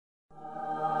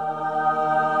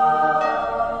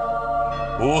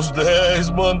Os 10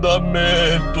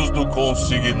 mandamentos do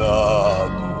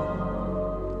consignado.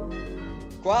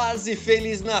 Quase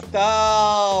Feliz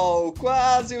Natal!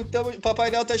 Quase o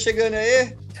Papai Noel tá chegando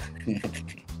aí?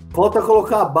 Falta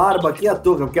colocar a barba aqui à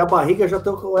toa, porque a barriga já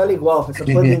tô com ela igual. Essa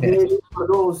pandemia ele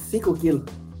pagou uns 5 quilos.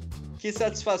 Que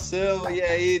satisfação! E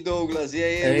aí, Douglas? E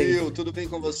aí, Will? Tudo bem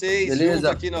com vocês? Beleza? Junto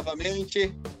aqui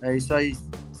novamente. É isso aí.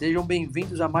 Sejam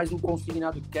bem-vindos a mais um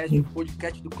Consignado Cast, um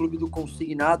podcast do Clube do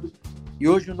Consignado. E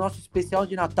hoje o nosso especial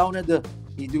de Natal, né, Dan?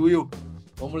 E do Will.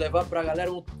 Vamos levar pra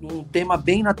galera um tema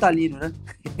bem natalino, né?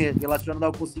 Relacionado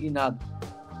ao consignado.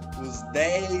 Os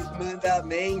 10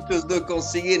 mandamentos do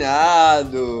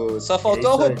consignado. Só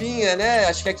faltou a roupinha, né?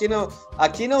 Acho que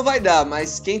aqui não vai dar,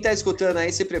 mas quem tá escutando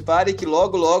aí, se prepare que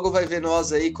logo vai ver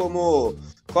nós aí como...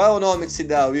 Qual é o nome que se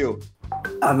dá, Will?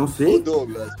 Ah, não sei. O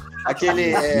Douglas.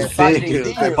 Aquele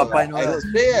Papai Noel.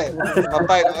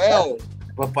 Papai Noel?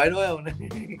 Papai Noel, né?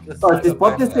 Vocês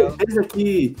podem ter certeza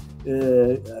que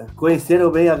conheceram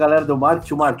bem a galera do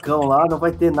marketing, o Marcão lá, não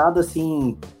vai ter nada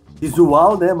assim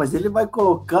visual, né? Mas ele vai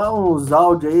colocar uns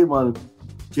áudios aí, mano,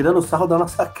 tirando sarro da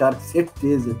nossa cara,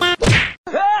 certeza.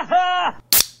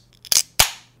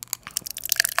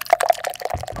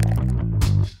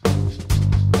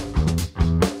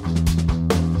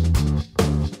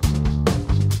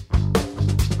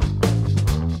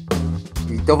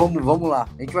 Então vamos lá.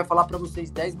 A gente vai falar pra vocês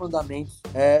 10 mandamentos.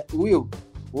 Will,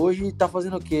 hoje tá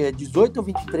fazendo o quê? É 18 ou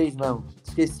 23 mesmo?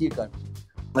 Esqueci, cara.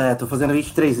 Tô fazendo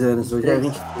 23 anos. Hoje é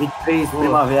 23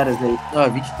 primaveras aí.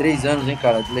 23 anos, hein,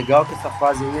 cara? Legal que essa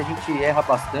fase aí a gente erra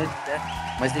bastante, né?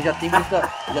 Mas você já tem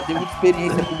muita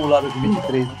experiência acumulada com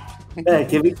 23, né?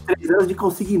 Que é 23 anos de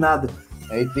consignado.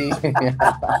 Aí tem...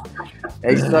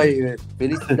 É isso aí, velho.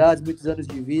 Felicidades, muitos anos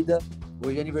de vida.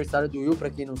 Hoje é aniversário do Will, pra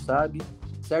quem não sabe.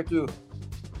 Certo, Will?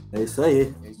 É isso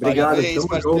aí. Obrigado, parabéns,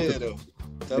 parceiro.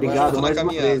 Obrigado mais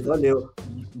uma vez, valeu.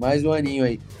 Mais um aninho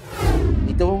aí.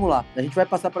 Então vamos lá. A gente vai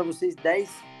passar para vocês 10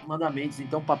 mandamentos.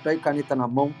 Então, papel e caneta na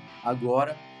mão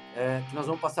agora. Que nós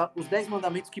vamos passar os 10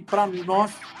 mandamentos que para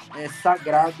nós é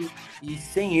sagrado e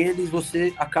sem eles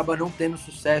você acaba não tendo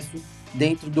sucesso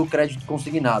dentro do crédito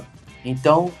consignado.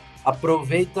 Então,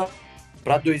 aproveita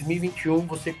para 2021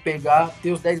 você ter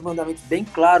os 10 mandamentos bem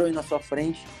claro aí na sua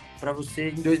frente para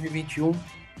você em 2021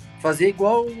 fazer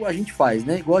igual a gente faz,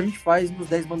 né? Igual a gente faz nos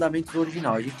 10 mandamentos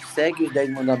original. A gente segue os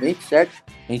 10 mandamentos, certo?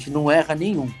 A gente não erra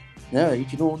nenhum, né? A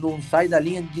gente não sai da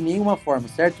linha de nenhuma forma,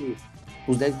 certo?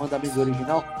 Os 10 mandamentos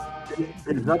original.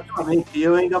 Exatamente. E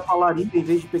eu ainda falaria, em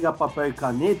vez de pegar papel e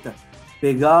caneta,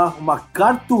 pegar uma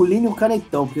cartolina e um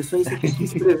canetão, porque isso aí você tem que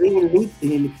escrever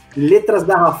em letras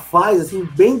garrafais, assim,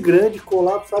 bem grande,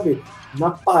 colar, sabe? Na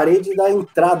parede da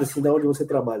entrada, assim, da onde você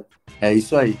trabalha. É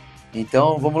isso aí.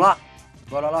 Então, vamos lá?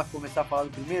 Bora lá começar a falar do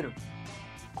primeiro?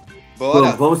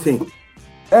 Bora! Vamos sim.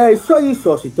 É isso aí,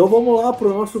 sócio. Então vamos lá pro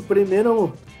nosso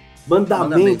primeiro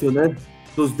mandamento, né?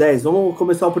 Dos 10. Vamos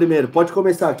começar o primeiro. Pode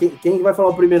começar. Quem vai falar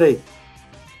o primeiro aí?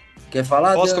 Quer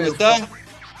falar? Posso começar? Eu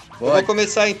vou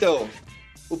começar então.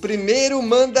 O primeiro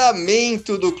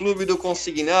mandamento do Clube do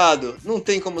Consignado não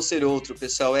tem como ser outro,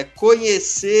 pessoal.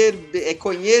 Conheça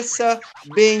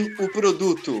bem o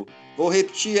produto. Vou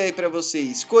repetir aí para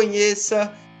vocês.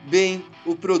 Conheça bem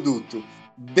o produto.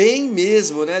 Bem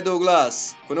mesmo, né,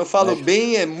 Douglas? Quando eu falo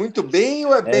bem, é muito bem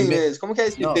ou é bem mesmo? Como que é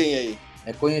esse bem aí?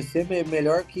 É conhecer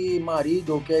melhor que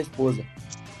marido ou que a esposa.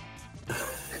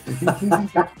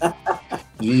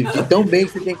 De tão bem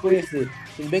que você tem que conhecer.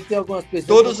 Tudo bem que tem algumas pessoas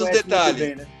todos que os detalhes.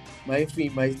 Bem, né? Mas enfim,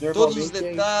 normalmente... Todos os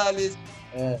detalhes.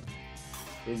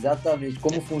 Exatamente.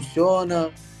 Como funciona,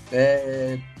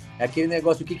 aquele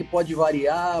negócio, o que pode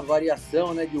variar,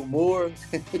 variação, né, de humor,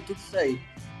 tudo isso aí.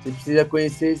 Você precisa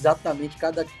conhecer exatamente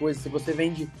cada coisa. Se você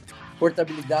vende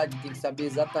portabilidade, tem que saber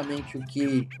exatamente o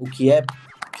que é,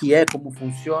 como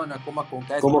funciona, como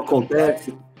acontece. Como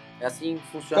acontece. É assim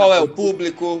que funciona. Qual é o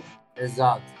público?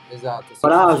 Exato. Assim,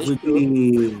 prazo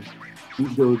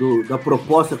da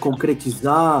proposta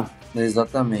concretizar.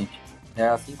 Exatamente. É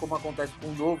assim como acontece com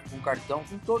o novo, com o cartão,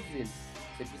 com todos eles.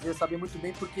 Você precisa saber muito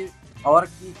bem, porque a hora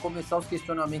que começar os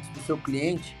questionamentos do seu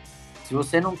cliente, se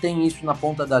você não tem isso na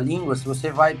ponta da língua, se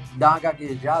você vai dar uma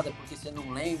gaguejada porque você não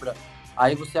lembra,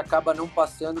 aí você acaba não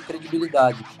passando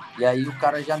credibilidade. E aí o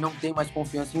cara já não tem mais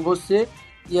confiança em você,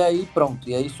 e aí pronto.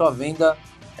 E aí sua venda,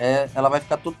 ela vai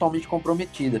ficar totalmente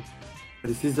comprometida.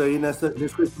 Precisa aí,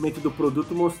 nesse conhecimento do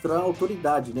produto, mostrar a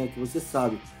autoridade, né? Que você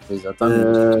sabe.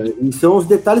 Exatamente. E são os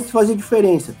detalhes que fazem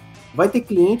diferença. Vai ter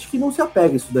cliente que não se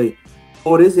apega a isso daí.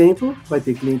 Por exemplo, vai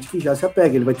ter cliente que já se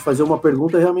apega. Ele vai te fazer uma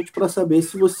pergunta realmente para saber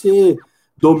se você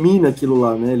domina aquilo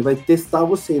lá, né? Ele vai testar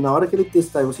você. E na hora que ele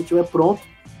testar e você estiver pronto,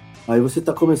 aí você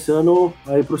está começando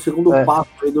aí para o segundo passo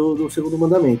aí do segundo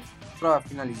mandamento. Para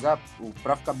finalizar,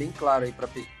 para ficar bem claro aí para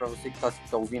você que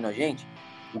está ouvindo a gente,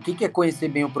 o que é conhecer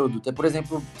bem o produto? É, por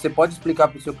exemplo, você pode explicar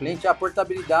para o seu cliente, a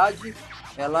portabilidade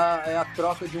ela é a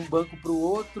troca de um banco para o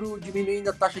outro, diminuindo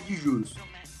a taxa de juros.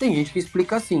 Tem gente que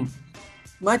explica assim,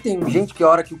 mas tem gente que a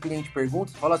hora que o cliente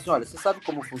pergunta, fala assim, olha, você sabe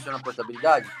como funciona a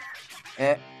portabilidade?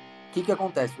 O que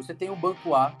acontece? Você tem um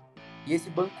banco A, e esse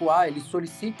banco A, ele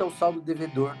solicita o saldo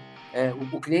devedor.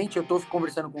 O cliente, eu estou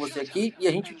conversando com você aqui,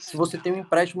 e se você tem um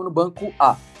empréstimo no banco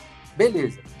A.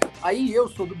 Beleza. Aí eu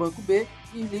sou do banco B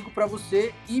e ligo para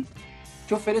você e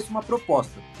te ofereço uma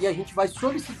proposta. E a gente vai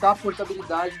solicitar a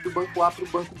portabilidade do banco A para o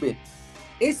banco B.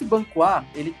 Esse banco A,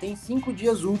 ele tem 5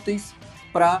 dias úteis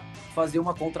para fazer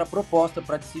uma contraproposta,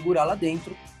 para te segurar lá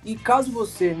dentro. E caso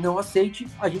você não aceite,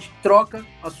 a gente troca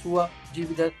a sua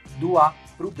dívida do A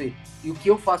para o B. E o que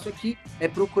eu faço aqui é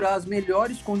procurar as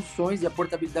melhores condições, e a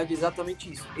portabilidade é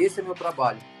exatamente isso. Esse é meu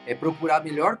trabalho, é procurar a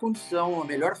melhor condição, a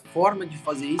melhor forma de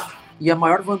fazer isso e a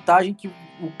maior vantagem que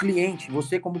o cliente,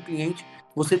 você como cliente,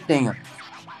 você tenha.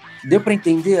 Deu para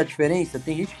entender a diferença?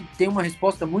 Tem gente que tem uma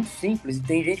resposta muito simples e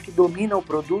tem gente que domina o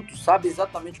produto, sabe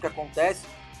exatamente o que acontece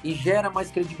e gera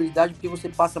mais credibilidade porque você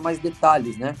passa mais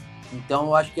detalhes, né? Então,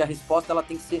 eu acho que a resposta ela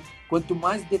tem que ser quanto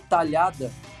mais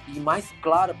detalhada e mais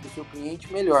clara para o seu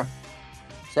cliente, melhor.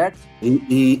 Certo?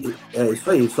 E é isso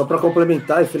aí. Só para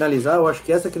complementar e finalizar, eu acho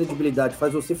que essa credibilidade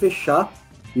faz você fechar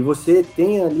e você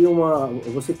tem ali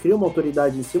você cria uma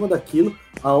autoridade em cima daquilo,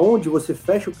 aonde você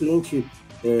fecha o cliente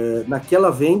naquela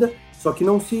venda, só que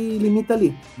não se limita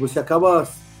ali. Você acaba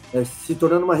se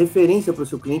tornando uma referência para o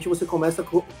seu cliente e você começa a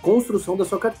construção da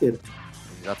sua carteira.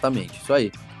 Exatamente, isso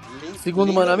aí.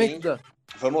 Segundo mandamento, Dan?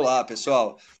 Vamos lá,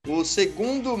 pessoal. O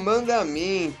segundo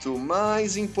mandamento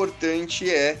mais importante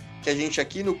é que a gente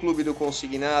aqui no Clube do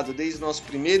Consignado, desde o nosso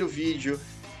primeiro vídeo,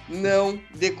 não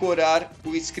decorar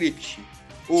o script.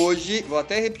 Hoje, vou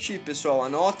até repetir, pessoal,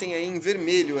 anotem aí em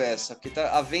vermelho essa, porque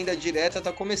a venda direta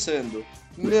está começando.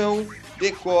 Não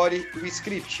decore o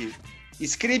script.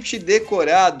 Script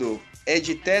decorado é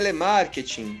de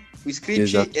telemarketing. O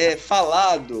script é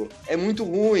falado, é muito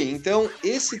ruim. Então,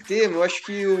 esse tema, eu acho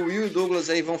que o Will e o Douglas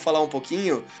aí vão falar um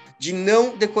pouquinho de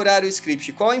não decorar o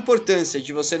script. Qual a importância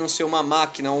de você não ser uma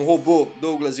máquina, um robô,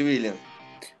 Douglas e William?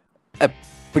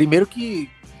 Primeiro que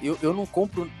eu não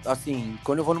compro, assim,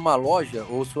 quando eu vou numa loja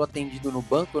ou sou atendido no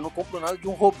banco, eu não compro nada de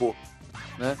um robô,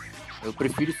 né? Eu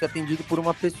prefiro ser atendido por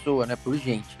uma pessoa, né? Por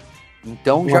gente.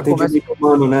 Então já começa...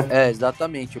 humano, né?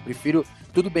 Exatamente. Eu prefiro...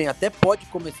 Tudo bem, até pode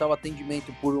começar o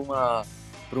atendimento por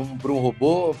um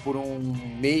robô, por um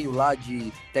meio lá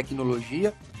de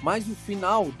tecnologia, mas o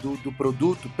final do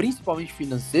produto, principalmente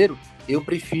financeiro, eu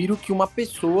prefiro que uma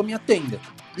pessoa me atenda.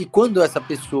 E quando essa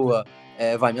pessoa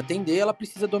vai me atender, ela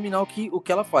precisa dominar o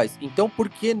que ela faz. Então, por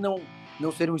que não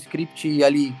ser um script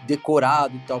ali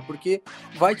decorado e tal? Porque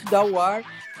vai te dar o ar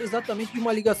exatamente de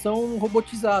uma ligação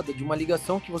robotizada, de uma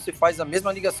ligação que você faz a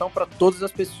mesma ligação para todas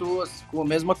as pessoas com a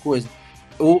mesma coisa.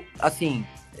 Ou, assim,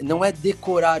 não é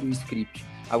decorar o script.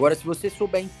 Agora, se você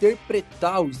souber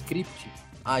interpretar o script,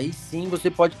 aí sim você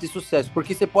pode ter sucesso.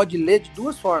 Porque você pode ler de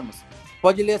duas formas.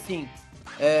 Pode ler assim...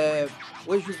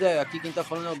 Oi, José, aqui quem tá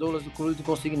falando é o Douglas do Clube do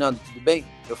Consignado, tudo bem?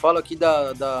 Eu falo aqui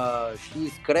da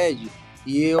X-Cred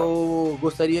e eu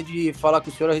gostaria de falar com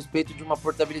o senhor a respeito de uma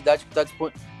portabilidade que está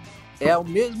disponível. É o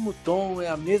mesmo tom, é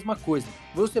a mesma coisa.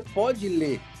 Você pode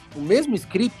ler o mesmo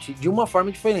script de uma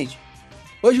forma diferente.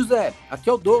 Oi, José, aqui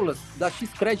é o Douglas, da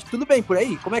X-Cred, tudo bem por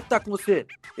aí? Como é que tá com você?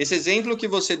 Esse exemplo que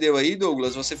você deu aí,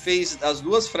 Douglas, você fez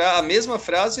a mesma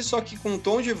frase, só que com um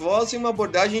tom de voz e uma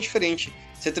abordagem diferente.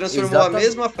 Você transformou a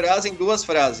mesma frase em duas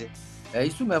frases. É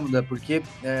isso mesmo, né? Porque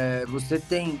você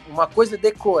tem uma coisa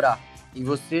decorar e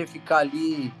você ficar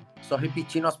ali só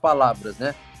repetindo as palavras,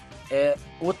 né?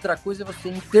 Outra coisa é você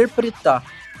interpretar,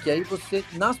 que aí você,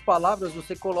 nas palavras,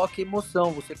 você coloca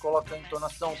emoção, você coloca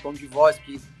entonação, tom de voz,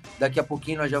 que daqui a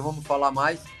pouquinho nós já vamos falar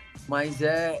mais, mas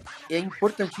é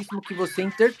importantíssimo que você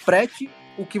interprete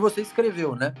o que você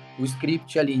escreveu, né? O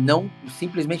script ali, não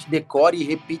simplesmente decore e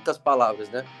repita as palavras,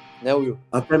 né? Né, Will?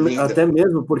 Até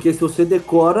mesmo, porque se você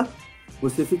decora,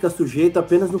 você fica sujeito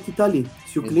apenas no que está ali.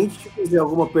 Se o cliente te fizer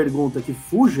alguma pergunta que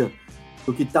fuja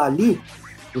do que está ali,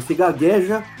 você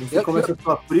gagueja, você começa a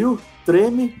ficar frio,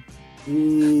 treme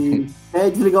e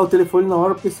desligar o telefone na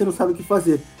hora porque você não sabe o que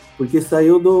fazer. Porque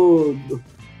saiu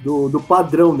do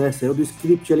padrão, né? Saiu do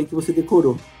script ali que você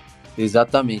decorou.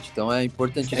 Exatamente. Então é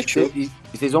importantíssimo. E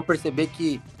vocês vão perceber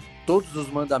que todos os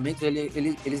mandamentos,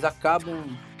 eles acabam,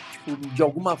 tipo, de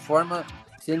alguma forma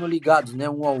sendo ligados, né,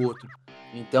 um ao outro.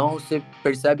 Então você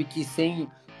percebe que sem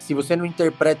se você não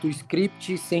interpreta o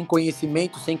script sem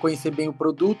conhecimento, sem conhecer bem o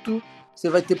produto, você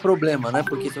vai ter problema, né?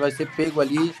 Porque você vai ser pego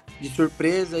ali de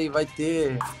surpresa e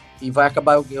vai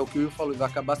acabar, é o que o Will falou, vai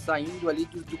acabar saindo ali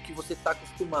do que você está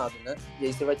acostumado, né? E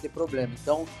aí você vai ter problema.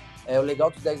 Então, o legal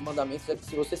dos 10 mandamentos é que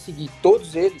se você seguir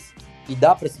todos eles, e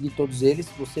dá para seguir todos eles,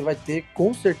 você vai ter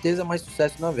com certeza mais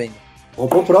sucesso na venda.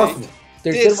 Vamos pro próximo.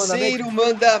 Terceiro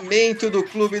mandamento do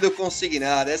Clube do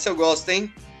Consignado. Essa eu gosto,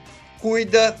 hein?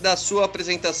 Cuida da sua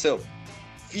apresentação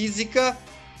física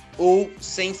ou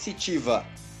sensitiva.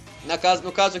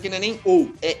 No caso aqui não é nem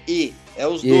ou, é e. É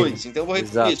os dois. Então eu vou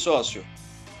repetir, sócio.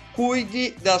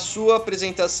 Cuide da sua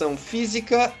apresentação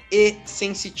física e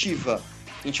sensitiva.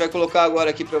 A gente vai colocar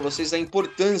agora aqui para vocês a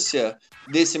importância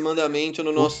desse mandamento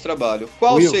no nosso trabalho.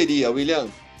 Qual seria, William?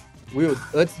 Will,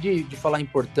 antes de falar a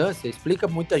importância, explica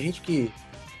pra muita gente que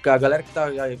a galera que está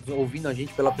ouvindo a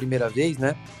gente pela primeira vez,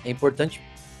 né? É importante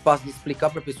explicar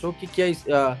para a pessoa o que é,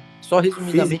 só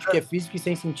resumidamente, o que é físico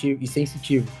e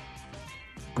sensitivo.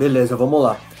 Beleza, vamos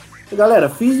lá. Galera,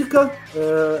 física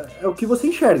é o que você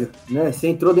enxerga, né? Você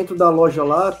entrou dentro da loja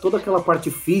lá, toda aquela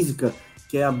parte física,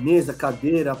 que é a mesa, a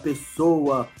cadeira, a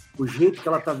pessoa, o jeito que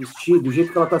ela tá vestida, o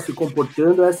jeito que ela tá se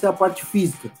comportando, essa é a parte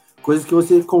física. Coisas que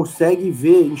você consegue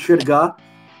ver, enxergar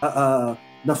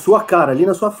na sua cara, ali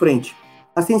na sua frente.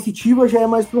 A sensitiva já é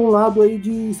mais para um lado aí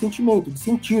de sentimento, de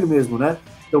sentir mesmo, né?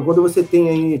 Então, quando você tem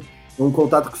aí um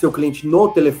contato com o seu cliente no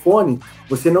telefone,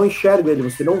 você não enxerga ele,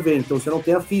 você não vê. Então, você não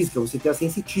tem a física, você tem a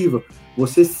sensitiva.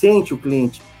 Você sente o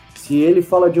cliente. Se ele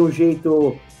fala de um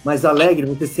jeito mais alegre,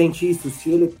 você sente isso. Se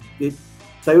ele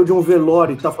saiu de um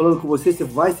velório e está falando com você, você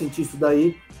vai sentir isso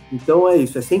daí. Então, é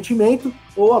isso. É sentimento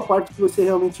ou a parte que você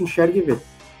realmente enxerga e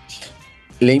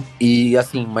vê. E,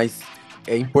 assim, mas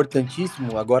é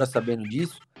importantíssimo, agora sabendo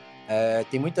disso,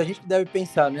 tem muita gente que deve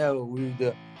pensar, né,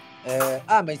 Wilda?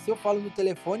 Mas se eu falo no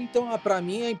telefone, então para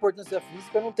mim a importância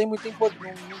física não tem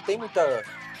muita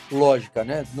lógica,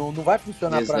 né? Não vai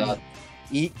funcionar para mim.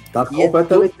 E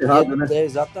completamente errado, né?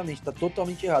 Exatamente, está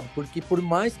totalmente errado. Porque por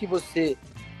mais que você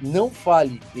não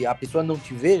fale e a pessoa não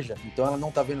te veja, então ela não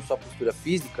está vendo sua postura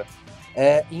física,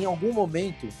 em algum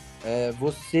momento,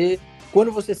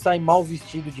 quando você sai mal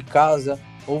vestido de casa,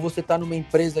 ou você está numa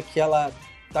empresa que ela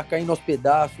está caindo aos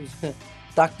pedaços,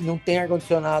 não tem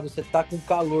ar-condicionado, você tá com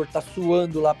calor, tá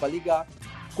suando lá para ligar.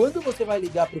 Quando você vai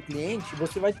ligar para o cliente,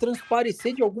 você vai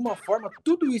transparecer de alguma forma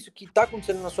tudo isso que está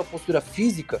acontecendo na sua postura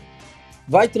física,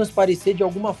 vai transparecer de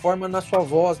alguma forma na sua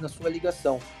voz, na sua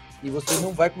ligação. E você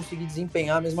não vai conseguir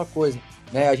desempenhar a mesma coisa,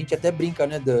 né? A gente até brinca,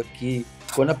 né, Dan, que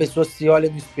quando a pessoa se olha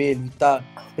no espelho e tá,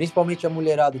 principalmente a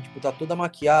mulherada, tipo, tá toda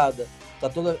maquiada,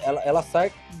 ela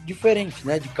sai diferente,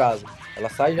 né, de casa. Ela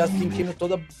sai já se sentindo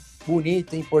toda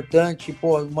bonita, importante,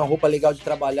 uma roupa legal de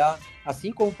trabalhar,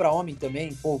 assim como para homem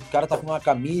também, o cara tá com uma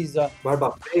camisa,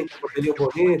 barba feita, cabelinho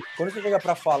bonito. Quando você chega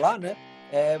para falar, né,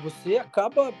 você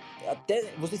acaba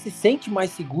você se sente mais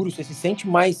seguro, você se sente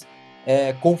mais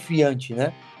confiante,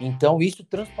 né? Então isso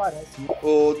transparece.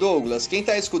 Ô Douglas, quem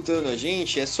tá escutando a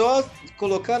gente, é só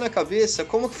colocar na cabeça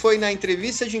como que foi na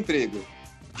entrevista de emprego.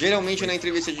 Geralmente na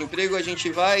entrevista de emprego a gente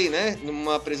vai, né,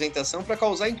 numa apresentação para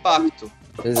causar impacto.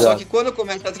 Exato. Só que quando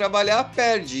começa a trabalhar,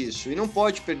 perde isso. E não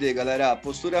pode perder, galera. A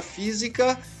postura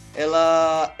física,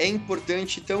 ela é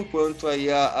importante tão quanto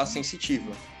aí a sensitiva.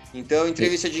 Então,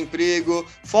 entrevista de emprego,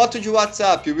 foto de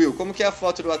WhatsApp, Will. Como que é a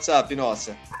foto do WhatsApp,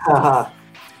 nossa?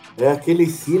 É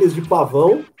aqueles cílios de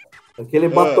pavão, aquele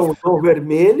batomzão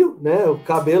vermelho, né? O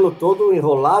cabelo todo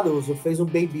enrolado, fez um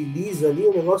babyliss ali,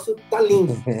 o negócio tá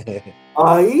lindo.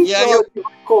 Aí eu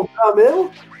vai comprar mesmo,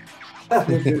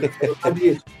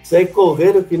 sair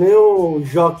correndo que nem um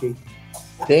jockey.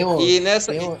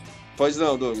 Pois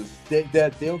não, Douglas.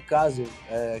 Tem um caso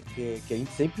que a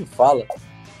gente sempre fala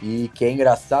e que é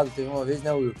engraçado. Teve uma vez,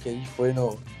 né, Will, que a gente foi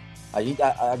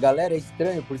a galera é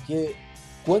estranho porque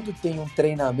quando tem um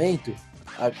treinamento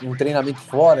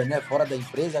fora, né, fora da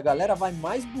empresa, a galera vai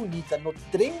mais bonita no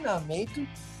treinamento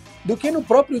do que no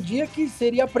próprio dia que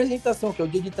seria a apresentação, que é o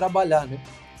dia de trabalhar, né?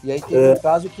 E aí teve um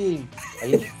caso que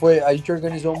a gente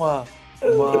organizou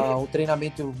um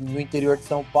treinamento no interior de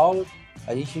São Paulo,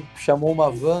 a gente chamou uma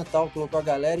van, tal, colocou a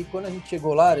galera, e quando a gente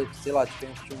chegou lá, sei lá,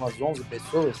 tinha umas 11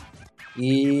 pessoas,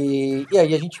 e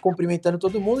aí a gente cumprimentando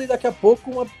todo mundo, e daqui a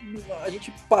pouco a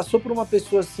gente passou por uma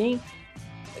pessoa assim,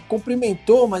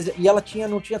 cumprimentou, e ela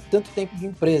não tinha tanto tempo de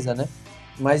empresa, né?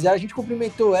 Mas a gente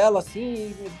cumprimentou ela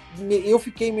assim, e eu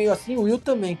fiquei meio assim, o Will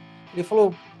também. Ele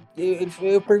falou,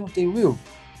 eu perguntei, Will,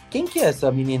 quem que é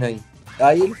essa menina aí?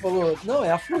 Aí ele falou, não,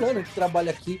 é a fulana que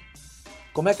trabalha aqui.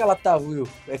 Como é que ela tá, Will?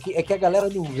 É que a galera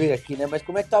não vê aqui, né? Mas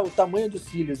como é que tá o tamanho dos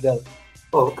cílios dela?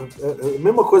 Ó,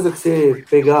 mesma coisa que você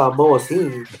pegar a mão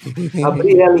assim,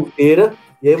 abrir ela inteira,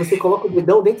 e aí você coloca o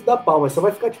dedão dentro da palma. Só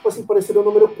vai ficar, tipo assim, parecendo o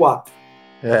número 4.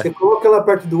 Você coloca ela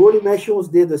perto do olho e mexe uns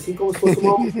dedos, assim, como se fosse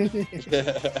uma... assim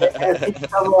que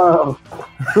tava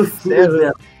os filhos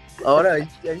dela. A hora a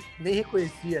gente nem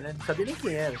reconhecia, né? Não sabia nem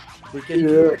quem era. Porque a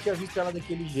gente nunca tinha visto ela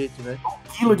daquele jeito, né?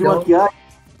 1 quilo de maquiagem.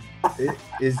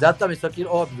 Exatamente, só que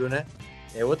óbvio, né?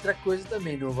 É outra coisa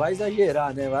também, não vai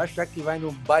exagerar, né? Vai achar que vai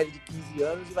num baile de 15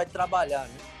 anos e vai trabalhar,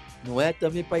 né? Não é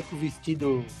também para ir com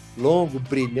vestido longo,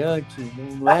 brilhante,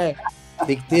 não é.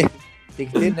 Tem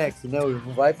que ter nexo, né, Will?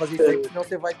 Não vai fazer isso aí, senão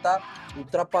você vai estar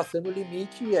ultrapassando o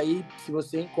limite. E aí, se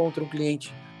você encontra um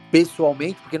cliente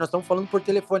pessoalmente, porque nós estamos falando por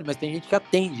telefone, mas tem gente que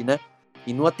atende, né?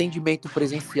 E no atendimento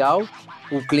presencial,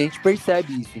 o cliente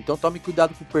percebe isso. Então tome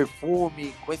cuidado com o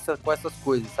perfume, com essas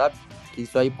coisas, sabe? Que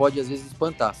isso aí pode, às vezes,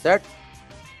 espantar, certo?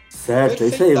 Certo, é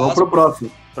isso aí. Vamos pro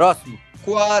próximo. Próximo.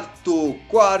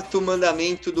 Quarto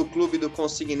mandamento do Clube do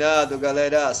Consignado,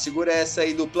 galera. Segura essa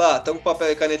aí, dupla. Estão com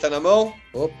papel e caneta na mão?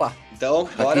 Opa! Então,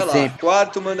 bora lá. Sempre.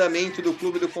 Quarto mandamento do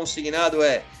Clube do Consignado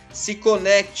é: se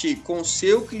conecte com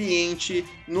seu cliente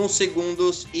nos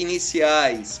segundos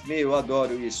iniciais. Eu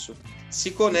adoro isso. Se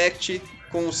conecte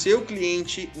com o seu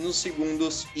cliente nos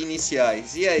segundos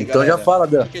iniciais. E aí, então galera? Então já fala,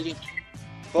 Dan.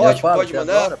 Pode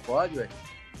mandar? Agora? Pode, velho.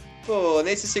 Pô,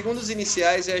 nesses segundos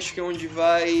iniciais, eu acho que é onde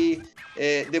vai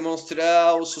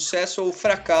demonstrar o sucesso ou o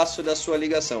fracasso da sua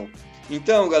ligação.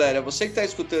 Então, galera, você que está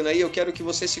escutando aí, eu quero que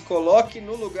você se coloque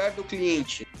no lugar do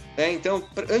cliente, né? Então,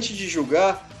 antes de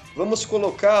julgar, vamos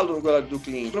colocá-lo no lugar do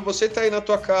cliente. Quando você está aí na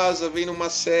tua casa, vendo uma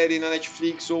série na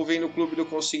Netflix ou vendo o Clube do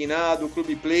Consignado, o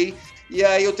Clube Play, e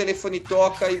aí o telefone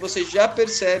toca e você já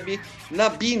percebe na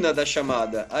bina da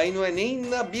chamada. Aí não é nem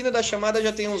na bina da chamada,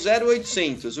 já tem um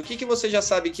 0800. O que você já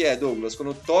sabe que é, Douglas?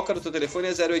 Quando toca no teu telefone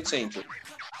é 0800.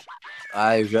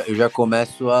 Eu já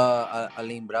começo a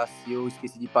lembrar se eu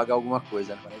esqueci de pagar alguma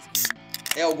coisa, né? Parece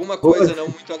que... É alguma coisa não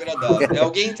muito agradável. É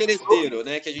alguém interesseiro,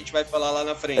 né? Que a gente vai falar lá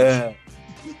na frente.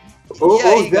 Ou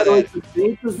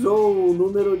 0800 ou o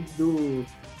número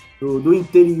do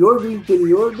interior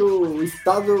do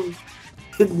estado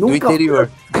que nunca... Do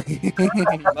interior.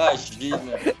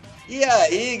 Imagina. E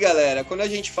aí, galera, quando a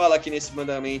gente fala aqui nesse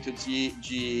mandamento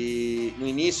no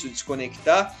início,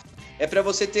 desconectar, é para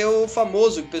você ter o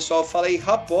famoso, que o pessoal fala aí,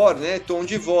 rapport, né? Tom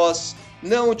de voz.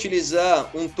 Não utilizar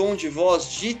um tom de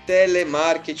voz de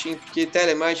telemarketing, porque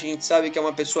telemarketing a gente sabe que é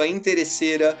uma pessoa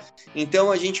interesseira.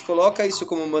 Então a gente coloca isso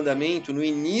como mandamento no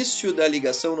início da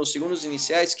ligação, nos segundos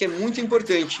iniciais, que é muito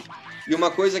importante. E uma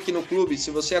coisa aqui no clube,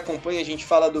 se você acompanha, a gente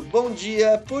fala do bom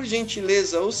dia, por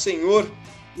gentileza, o senhor.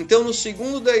 Então no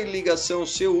segundo da ligação,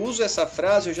 se eu uso essa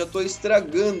frase, eu já estou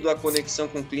estragando a conexão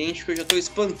com o cliente, porque eu já estou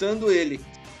espantando ele.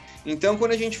 Então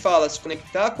quando a gente fala se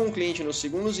conectar com o cliente nos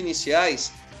segundos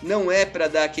iniciais, não é para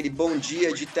dar aquele bom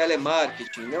dia de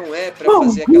telemarketing, não é para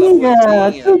fazer aquela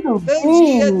coisinha. Bom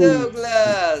dia,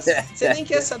 Douglas! Você nem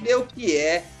quer saber o que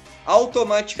é.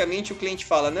 Automaticamente o cliente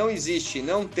fala, não existe,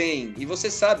 não tem, e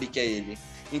você sabe que é ele.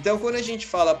 Então, quando a gente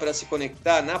fala para se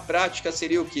conectar, na prática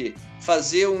seria o quê?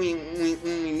 Fazer um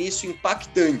início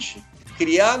impactante.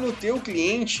 Criar no teu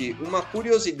cliente uma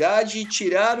curiosidade e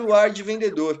tirar o ar de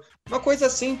vendedor. Uma coisa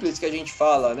simples que a gente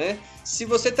fala, né? Se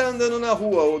você está andando na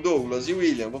rua, o Douglas e o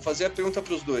William, vou fazer a pergunta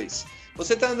para os dois.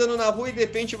 Você está andando na rua e de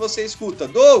repente você escuta,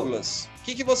 Douglas, o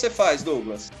que você faz,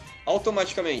 Douglas?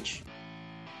 Automaticamente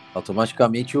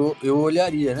eu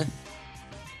olharia, né?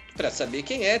 Para saber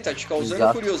quem é, tá te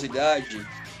causando curiosidade.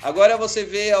 Agora você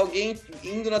vê alguém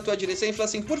indo na tua direção e fala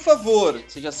assim, por favor,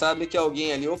 você já sabe que é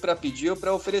alguém ali ou para pedir ou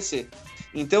para oferecer.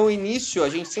 Então, o início, a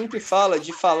gente sempre fala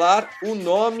de falar o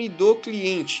nome do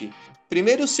cliente.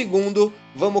 Primeiro e segundo,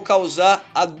 vamos causar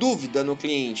a dúvida no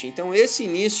cliente. Então, esse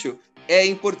início é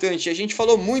importante. A gente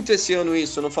falou muito esse ano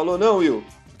isso, não falou não, Will?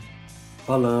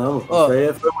 Falamos. Isso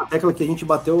aí foi uma tecla que a gente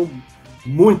bateu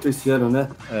muito esse ano, né?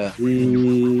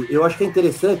 E eu acho que é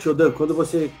interessante, Dan, quando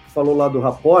você falou lá do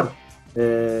rapport,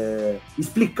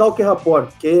 explicar o que é rapport,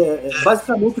 que é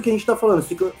basicamente o que a gente está falando,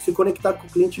 se conectar com o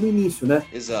cliente no início, né?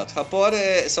 Exato. Rapport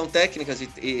são técnicas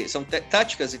são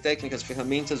táticas e técnicas,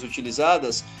 ferramentas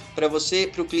utilizadas para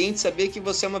o cliente saber que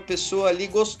você é uma pessoa ali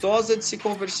gostosa de se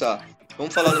conversar.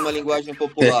 Vamos falar numa linguagem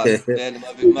popular, né?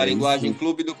 Numa linguagem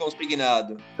clube do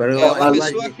consignado. Uma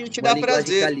pessoa que te dá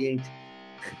prazer. Caliente.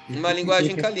 Uma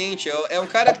linguagem caliente. É um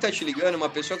cara que tá te ligando, uma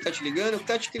pessoa que tá te ligando, que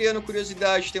tá te criando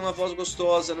curiosidade, tem uma voz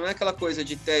gostosa, não é aquela coisa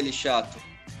de tele chato.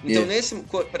 Então,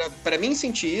 para mim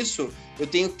sentir isso, eu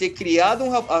tenho que ter criado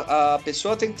a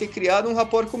pessoa tem que ter criado um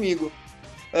rapport comigo.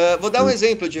 Vou dar um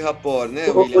exemplo de rapport, né,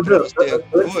 William?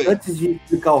 Antes de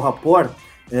explicar o rapport,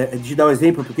 de dar um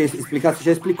exemplo, porque explicar você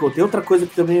já explicou. Tem outra coisa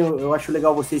que também eu acho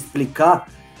legal você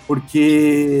explicar,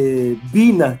 porque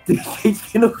Bina, tem gente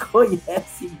que não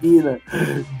conhece Bina.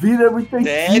 Bina é muito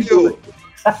antigo.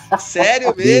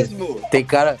 Sério mesmo? Tem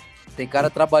cara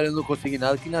trabalhando no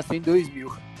Consignado que nasceu em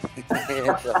 2000.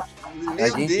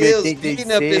 Meu Deus,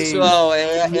 Bina, pessoal,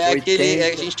 aquele.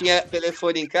 A gente tinha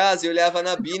telefone em casa e olhava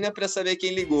na Bina para saber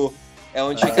quem ligou. É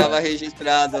onde ficava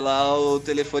registrado lá o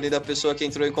telefone da pessoa que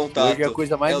entrou em contato. Hoje é a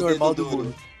coisa mais normal do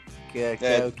mundo. Que é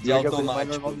de hoje é a coisa mais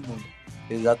normal do mundo.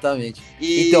 Exatamente.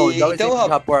 Então, dá um exemplo de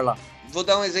rapport lá. Vou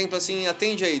dar um exemplo assim,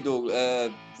 atende aí, Douglas.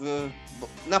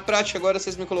 Na prática, agora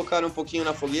vocês me colocaram um pouquinho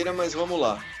na fogueira, mas vamos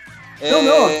lá.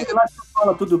 Não, aquele lá que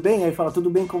fala tudo bem, aí fala tudo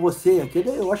bem com você. Aquele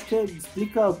eu acho que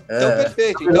explica. Então,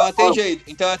 perfeito.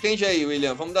 Então atende aí,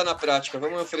 William. Vamos dar na prática,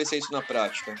 vamos oferecer isso na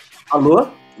prática. Alô?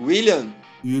 William?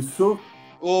 Isso.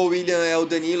 Ô, William, é o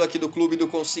Danilo aqui do Clube do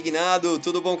Consignado.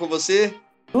 Tudo bom com você?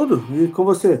 Tudo. E com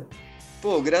você?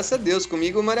 Pô, graças a Deus,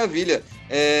 comigo maravilha.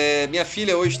 Minha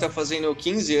filha hoje está fazendo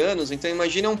 15 anos, então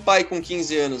imagina um pai com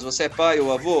 15 anos. Você é pai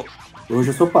ou avô? Hoje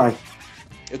eu sou pai.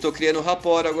 Eu tô criando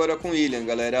rapport agora com o William,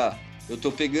 galera. Eu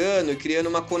tô pegando e criando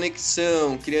uma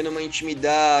conexão, criando uma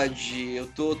intimidade. Eu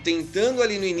tô tentando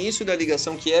ali no início da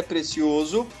ligação, que é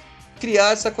precioso,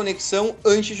 criar essa conexão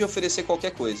antes de oferecer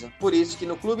qualquer coisa. Por isso que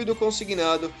no Clube do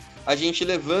Consignado, a gente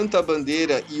levanta a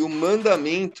bandeira e o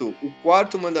mandamento, o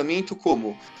quarto mandamento,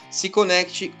 como? Se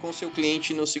conecte com seu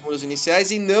cliente nos segundos iniciais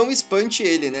e não espante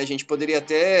ele, né? A gente poderia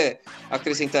até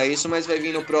acrescentar isso, mas vai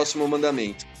vir no próximo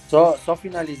mandamento. Só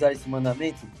finalizar esse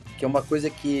mandamento, que é uma coisa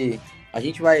que a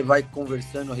gente vai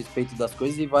conversando a respeito das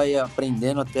coisas e vai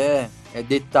aprendendo até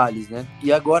detalhes, né?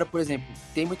 E agora, por exemplo,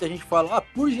 tem muita gente que fala,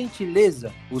 por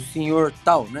gentileza, o senhor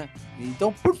tal, né?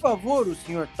 Então, por favor, o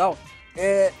senhor tal,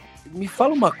 me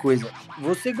fala uma coisa,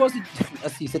 você gosta de,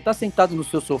 assim, você tá sentado no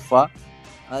seu sofá,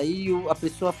 aí a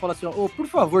pessoa fala assim, por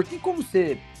favor, tem como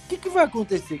você, o que vai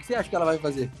acontecer? O que você acha que ela vai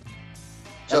fazer?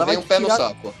 Já vem um pé no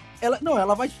saco.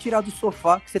 Ela vai te tirar do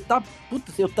sofá, que você tá...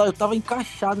 Puta, eu tava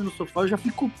encaixado no sofá, eu já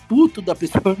fico puto da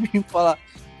pessoa me falar,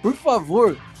 por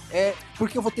favor,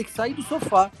 porque eu vou ter que sair do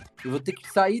sofá, eu vou ter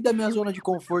que sair da minha zona de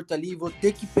conforto ali, vou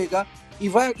ter que pegar...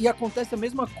 E acontece a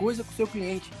mesma coisa com o seu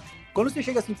cliente. Quando você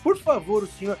chega assim, por favor, o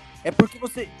senhor... É porque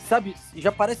você, sabe,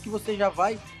 já parece que você já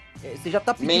vai... você já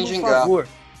tá pedindo um favor.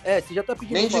 Você já tá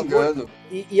pedindo um favor.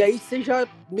 E aí você já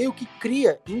meio que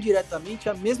cria, indiretamente,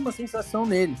 a mesma sensação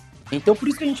nele. Então, por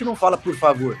isso que a gente não fala por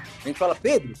favor. A gente fala,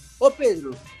 Pedro,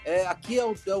 Pedro, aqui é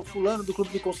o fulano do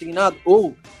Clube do Consignado,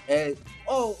 ou,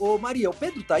 Maria, o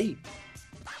Pedro tá aí?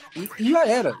 E já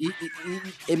era. E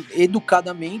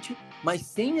educadamente, mas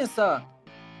sem essa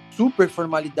super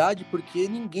formalidade, porque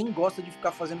ninguém gosta de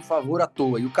ficar fazendo favor à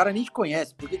toa. E o cara nem te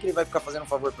conhece, por que ele vai ficar fazendo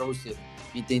favor pra você?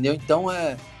 Entendeu? Então,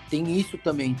 tem isso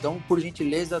também. Então, por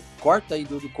gentileza, corta aí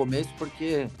do começo,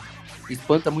 porque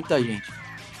espanta muita gente.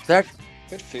 Certo?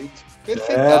 Perfeito.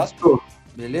 Perfeitaço.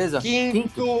 Beleza?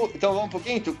 Quinto. Então vamos pro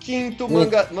quinto? Quinto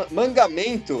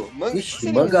mangamento. Seria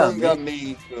um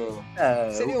mangamento.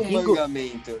 Seria um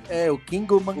mangamento. O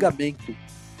King mangamento.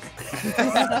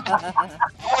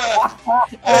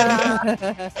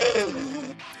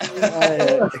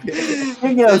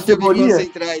 Deixa eu me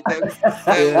concentrar, então.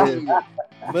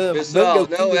 Pessoal,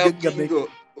 não é o Kingo.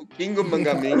 O Kingo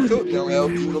Mangamento não é o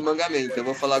Kingo Mangamento. Eu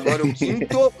vou falar agora o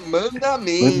quinto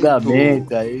mandamento.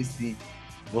 Mandamento, aí sim.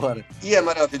 Bora. E é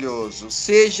maravilhoso.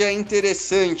 Seja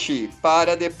interessante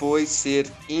para depois ser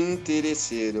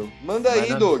interesseiro. Manda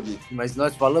aí, Doug. Mas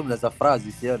nós falamos dessa frase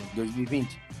esse ano,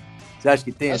 2020? Você acha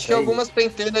que tem? Acho que algumas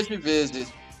centenas de vezes.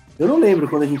 Eu não lembro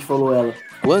quando a gente falou ela.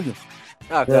 Quando?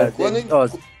 Cara,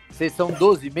 vocês são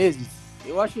 12 meses?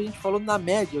 Eu acho que a gente falou na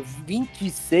média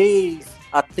 26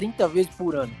 a 30 vezes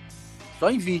por ano. Só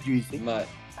em vídeo isso, hein?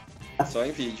 Só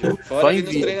em vídeo. Fora nos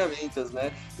treinamentos,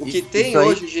 né? O que tem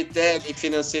hoje de tele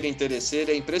financeira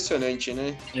interesseira é impressionante,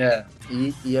 né?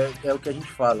 E é o que a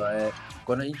gente fala.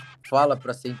 Quando a gente fala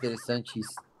para ser interessante,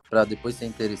 para depois ser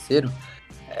interesseiro,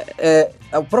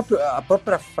 a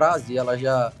própria frase ela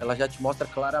já te mostra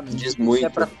claramente. Diz muito.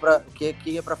 O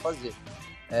que é para fazer.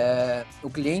 O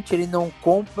cliente ele não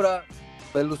compra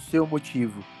pelo seu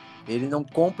motivo. Ele não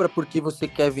compra porque você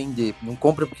quer vender, não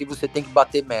compra porque você tem que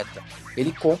bater meta.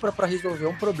 Ele compra para resolver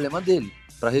um problema dele,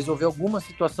 para resolver alguma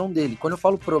situação dele. Quando eu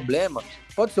falo problema,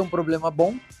 pode ser um problema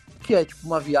bom, que é tipo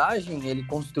uma viagem, ele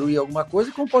construir alguma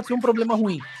coisa, como pode ser um problema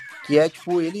ruim, que é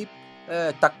tipo ele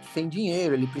tá sem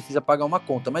dinheiro, ele precisa pagar uma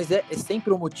conta, mas é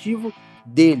sempre o motivo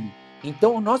dele.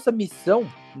 Então, a nossa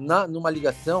missão numa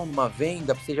ligação, numa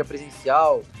venda, seja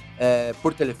presencial,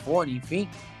 por telefone, enfim,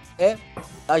 é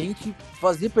a gente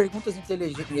fazer perguntas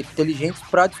inteligentes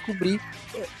para descobrir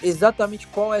exatamente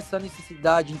qual é essa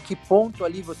necessidade, em que ponto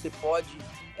ali você pode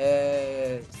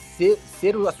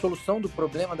ser a solução do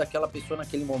problema daquela pessoa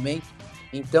naquele momento.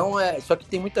 Então, só que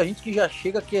tem muita gente que já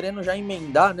chega querendo já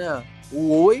emendar, né,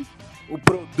 o oi, o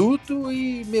produto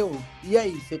e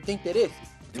aí, você tem interesse?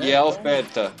 E a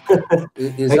oferta.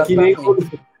 É que nem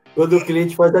quando o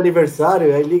cliente faz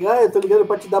aniversário, aí liga, eu tô ligando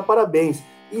para te dar parabéns.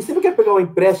 E você não quer pegar um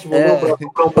empréstimo não para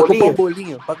comprar um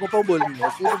bolinho? Para comprar um bolinho,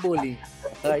 é o bolinho.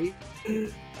 Aí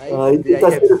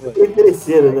tá sendo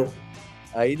interesseiro, né?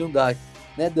 Aí não dá.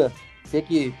 Né, Dan? Você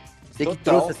que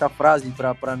trouxe essa frase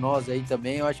para nós aí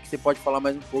também, eu acho que você pode falar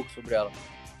mais um pouco sobre ela.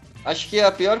 Acho que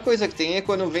a pior coisa que tem é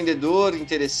quando o vendedor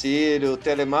interesseiro,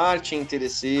 telemarketing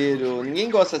interesseiro, ninguém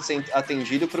gosta de ser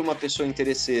atendido por uma pessoa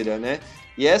interesseira, né?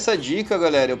 E essa dica,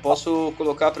 galera, eu posso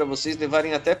colocar para vocês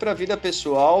levarem até para a vida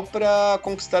pessoal para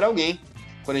conquistar alguém.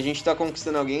 Quando a gente está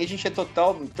conquistando alguém, a gente é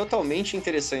totalmente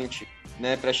interessante,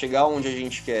 né? Para chegar onde a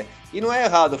gente quer. E não é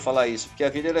errado falar isso, porque a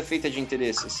vida ela é feita de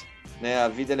interesses, né? A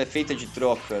vida ela é feita de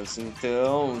trocas.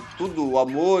 Então, o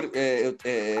amor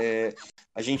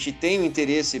a gente tem o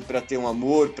interesse para ter um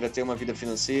amor, para ter uma vida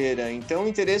financeira. Então, o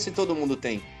interesse todo mundo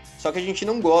tem. Só que a gente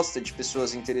não gosta de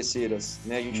pessoas interesseiras,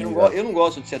 né? Eu não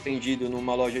gosto de ser atendido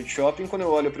numa loja de shopping quando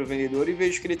eu olho para o vendedor e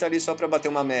vejo que ele está ali só para bater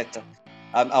uma meta.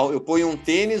 Eu ponho um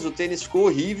tênis, o tênis ficou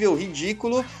horrível,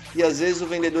 ridículo, e às vezes o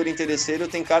vendedor interesseiro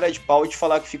tem cara de pau de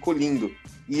falar que ficou lindo.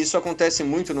 E isso acontece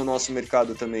muito no nosso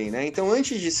mercado também, né? Então,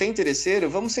 antes de ser interesseiro,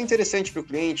 vamos ser interessante para o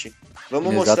cliente.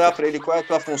 Vamos mostrar para ele qual é a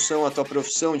tua função, a tua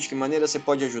profissão, de que maneira você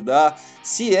pode ajudar,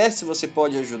 se você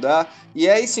pode ajudar, e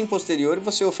aí sim, posterior,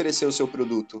 você oferecer o seu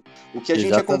produto. O que a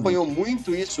gente acompanhou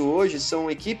muito isso hoje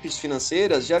são equipes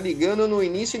financeiras já ligando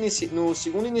no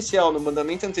segundo inicial, no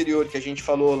mandamento anterior que a gente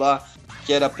falou lá,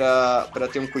 que era para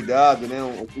ter um cuidado, né?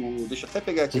 Deixa eu até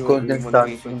pegar aqui o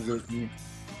mandamento.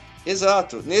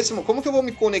 Exato. Como que eu vou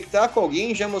me conectar com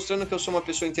alguém já mostrando que eu sou uma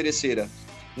pessoa interesseira?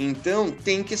 Então,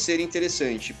 tem que ser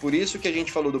interessante. Por isso que a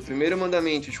gente falou do primeiro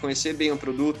mandamento, de conhecer bem o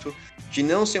produto, de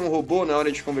não ser um robô na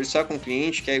hora de conversar com o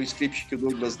cliente, que é o script que o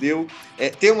Douglas deu,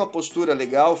 ter uma postura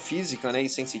legal, física, né, e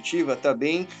sensitiva, tá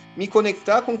bem, me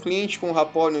conectar com o cliente, com o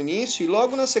rapport no início, e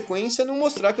logo na sequência não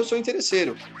mostrar que eu sou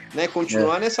interesseiro, né,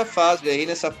 continuar nessa fase aí,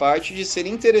 nessa parte de ser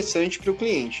interessante para o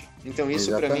cliente. Então,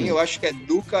 isso para mim, eu acho que é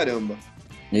do caramba.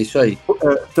 É isso aí.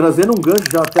 Trazendo um gancho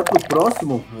já até pro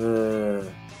próximo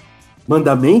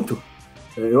mandamento,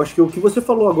 eu acho que o que você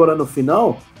falou agora no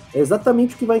final é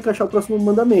exatamente o que vai encaixar o próximo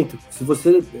mandamento. Se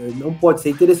você não pode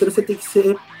ser interesseiro, você tem que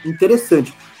ser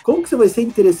interessante. Como que você vai ser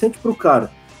interessante pro cara?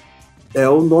 É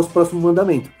o nosso próximo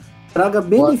mandamento. Traga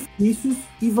benefícios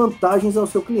e vantagens ao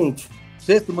seu cliente.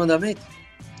 Sexto mandamento?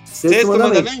 Sexto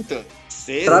mandamento?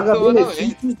 Traga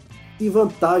benefícios e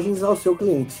vantagens ao seu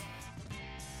cliente.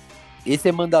 Esse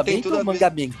é mandamento ou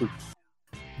mandamento?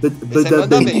 Esse é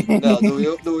mandamento.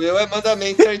 Não, do eu é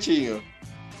mandamento certinho.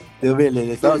 Então,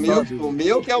 beleza. O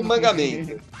meu que é o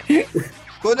mandamento.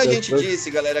 Quando a gente disse,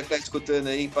 galera que tá escutando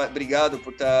aí, obrigado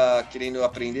por estar querendo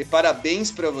aprender. Parabéns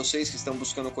para vocês que estão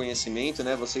buscando conhecimento,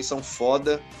 né? Vocês são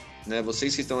foda, né?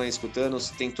 Vocês que estão aí escutando,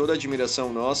 tem toda a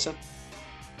admiração nossa.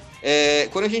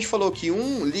 Quando a gente falou que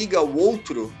um liga ao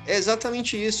outro, é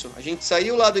exatamente isso. A gente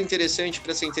saiu lá do interessante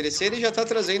para ser interesseiro e já está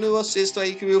trazendo o sexto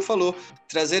aí que o Will falou,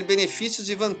 trazer benefícios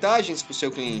e vantagens para o seu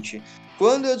cliente.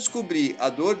 Quando eu descobri a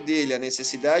dor dele, a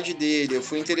necessidade dele, eu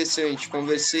fui interessante,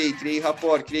 conversei, criei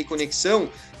rapport, criei conexão,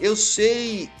 eu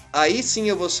sei, aí sim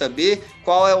eu vou saber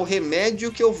qual é o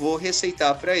remédio que eu vou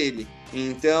receitar para ele.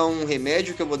 Então, um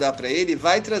remédio que eu vou dar para ele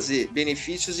vai trazer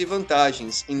benefícios e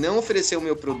vantagens, e não oferecer o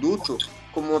meu produto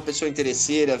como uma pessoa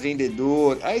interesseira,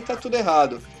 vendedor, aí tá tudo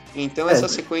errado. Então, essa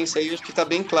sequência aí acho que tá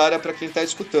bem clara para quem tá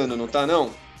escutando, não tá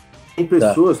não? Tem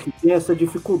pessoas que têm essa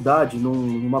dificuldade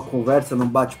numa conversa, num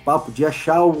bate-papo, de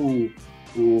achar o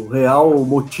real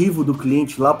motivo do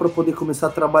cliente lá para poder começar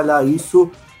a trabalhar isso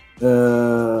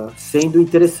sendo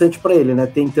interessante para ele, né?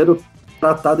 Tentando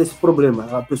tratar desse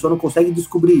problema. A pessoa não consegue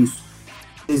descobrir isso.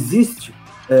 Existem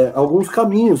alguns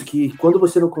caminhos que, quando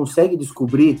você não consegue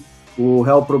descobrir o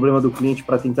real problema do cliente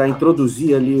para tentar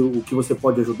introduzir ali o que você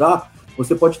pode ajudar,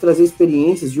 você pode trazer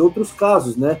experiências de outros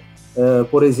casos, né?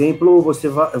 Por exemplo,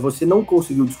 você não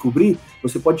conseguiu descobrir,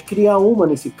 você pode criar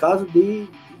nesse caso, de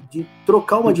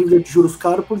trocar uma dívida de juros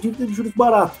caro por dívida de juros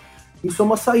barato. Isso é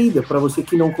uma saída para você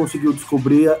que não conseguiu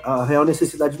descobrir a real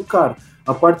necessidade do cara.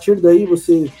 A partir daí,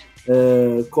 você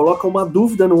coloca uma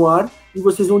dúvida no ar e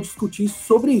vocês vão discutir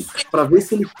sobre isso, para ver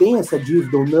se ele tem essa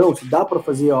dívida ou não, se dá para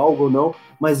fazer algo ou não.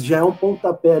 mas já é um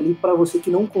pontapé ali para você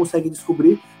que não consegue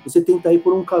descobrir, você tentar ir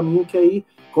por um caminho que aí,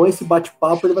 com esse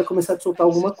bate-papo, ele vai começar a te soltar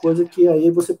alguma coisa que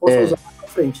aí você possa usar pra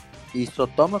frente. E só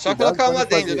toma Só cuidado. colocar um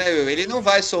adendo, né, Will? Ele não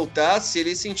vai soltar se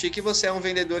ele sentir que você é um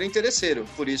vendedor interesseiro.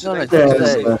 Por isso, Não, né?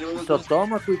 mas só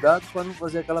toma cuidado para não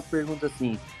fazer aquela pergunta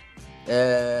assim.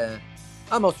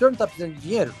 Mas o senhor não tá precisando de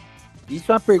dinheiro?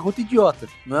 Isso é uma pergunta idiota.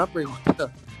 Não é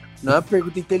uma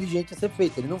pergunta inteligente a ser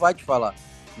feita. Ele não vai te falar.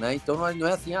 Né? Então não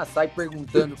é assim, sai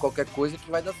perguntando qualquer coisa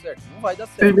que vai dar certo. Não vai dar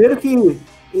certo. Primeiro que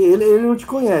ele não te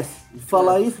conhece.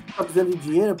 Falar isso que tá precisando de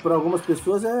dinheiro, para algumas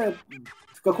pessoas,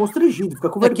 fica constrangido, fica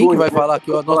com vergonha. Quem que vai falar que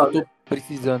eu tô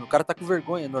precisando? O cara tá com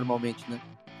vergonha normalmente, né?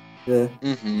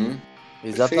 Uhum.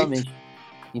 Exatamente. Perfeito.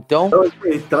 Então,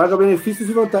 traga benefícios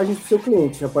e vantagens pro seu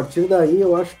cliente. A partir daí,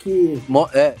 eu acho que...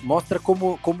 mostra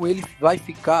como ele vai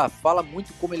ficar, fala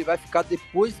muito como ele vai ficar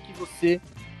depois que você...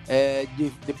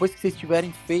 depois que vocês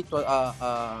tiverem feito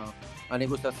a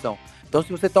negociação. Então,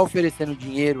 se você está oferecendo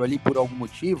dinheiro ali por algum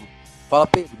motivo, fala,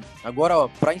 Pedro, agora,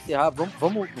 para encerrar,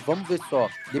 vamos ver só.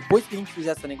 Depois que a gente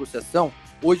fizer essa negociação,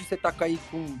 hoje você está aí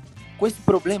com esse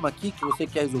problema aqui que você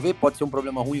quer resolver, pode ser um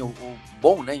problema ruim ou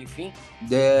bom, né? Enfim,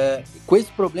 com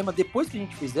esse problema, depois que a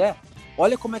gente fizer,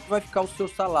 olha como é que vai ficar o seu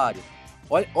salário.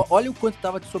 Olha o quanto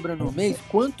estava te sobrando no mês,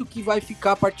 quanto que vai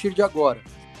ficar a partir de agora.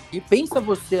 E pensa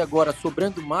você agora,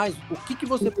 sobrando mais, o que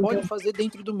você pode fazer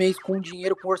dentro do mês com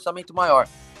dinheiro, com orçamento maior.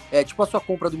 Tipo, a sua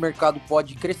compra do mercado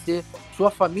pode crescer, sua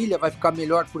família vai ficar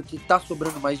melhor porque está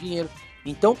sobrando mais dinheiro.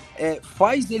 Então,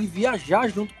 faz ele viajar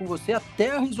junto com você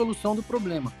até a resolução do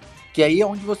problema. Que aí é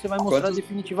onde você vai mostrar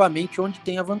definitivamente onde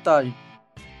tem a vantagem.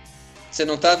 Você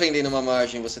não está vendendo uma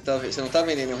margem, você não está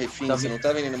vendendo um refim, você não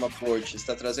está vendendo uma porte, você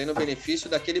está trazendo o benefício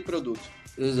daquele produto.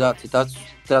 Exato, você está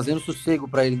trazendo sossego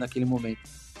para ele naquele momento.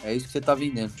 É isso que você está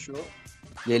vendendo. Show.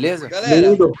 Beleza?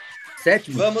 Galera,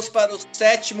 sétimo? Vamos para o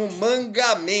 7º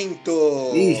mandamento.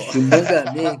 Ixi, o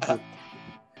mandamento.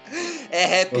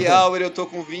 É happy hour, eu tô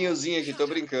com um vinhozinho aqui, tô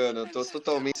brincando, eu tô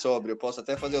totalmente sóbrio, eu posso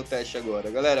até fazer o teste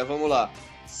agora. Galera, vamos lá.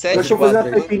 Deixa eu fazer uma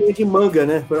caipirinha de manga,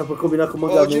 né? Pra combinar com o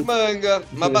mandamento. Ou de manga,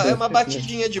 uma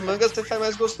batidinha de manga você faz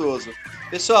mais gostoso.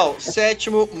 Pessoal,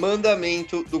 7º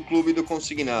mandamento do Clube do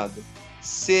Consignado.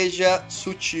 Seja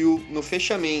sutil no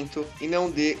fechamento e não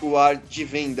dê o ar de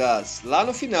vendas. Lá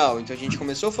no final, então a gente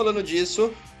começou falando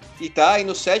disso e tá aí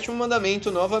no 7º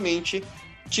mandamento novamente,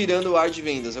 tirando o ar de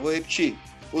vendas. Eu vou repetir.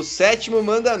 O 7º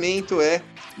mandamento é: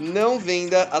 não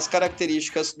venda as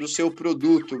características do seu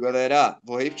produto, galera.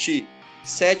 Vou repetir.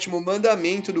 7º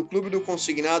mandamento do Clube do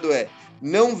Consignado é: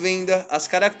 não venda as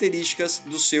características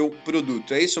do seu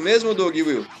produto. É isso mesmo, Doug e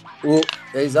Will?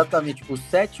 Exatamente. O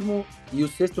 7º e o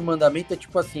 6º mandamento é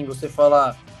tipo assim, você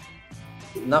falar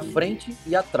na frente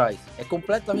e atrás. É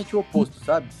completamente o oposto,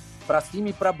 sabe? Para cima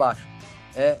e para baixo.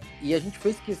 E a gente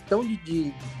fez questão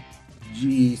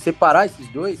de separar esses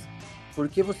dois,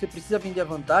 porque você precisa vender a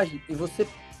vantagem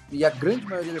e a grande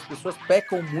maioria das pessoas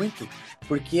pecam muito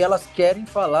porque elas querem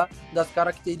falar das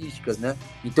características, né?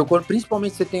 Então,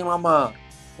 principalmente você tem lá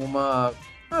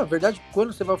na verdade,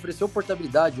 quando você vai oferecer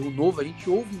portabilidade ou novo, a gente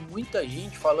ouve muita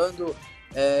gente falando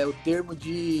o termo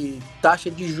de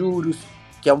taxa de juros,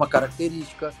 que é uma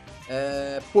característica,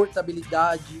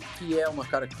 portabilidade, que é uma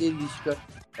característica,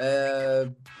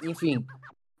 enfim,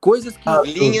 coisas que...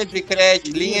 linha de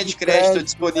crédito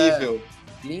disponível.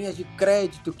 Linhas de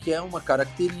crédito, que é uma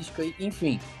característica,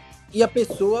 enfim. E a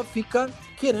pessoa fica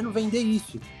querendo vender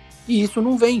isso. E isso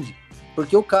não vende.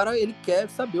 Porque o cara, ele quer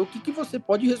saber o que você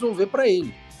pode resolver para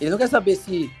ele. Ele não quer saber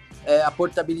se a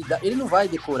portabilidade... Ele não vai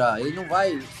decorar, ele não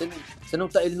vai...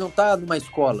 ele não tá numa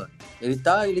escola.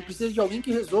 Ele precisa de alguém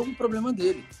que resolva o problema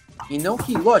dele. E não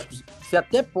que, lógico, você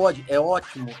até pode, é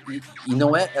ótimo. E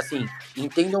não é, assim,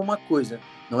 entendam uma coisa.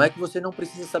 Não é que você não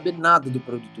precisa saber nada do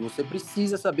produto. Você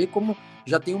precisa saber, como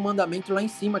já tem um mandamento lá em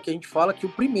cima, que a gente fala que o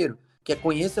primeiro, que é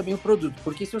conheça bem o produto.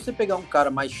 Porque se você pegar um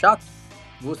cara mais chato,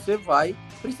 você vai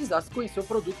precisar conhecer o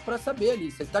produto para saber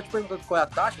ali. Se ele está te perguntando qual é a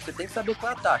taxa, você tem que saber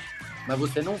qual é a taxa. Mas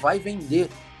você não vai vender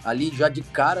ali já de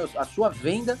cara, a sua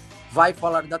venda vai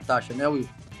falar da taxa, né, Will?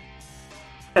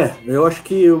 Eu acho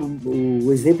que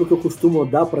o exemplo que eu costumo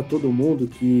dar para todo mundo,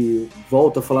 que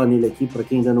volto a falar nele aqui, para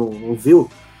quem ainda não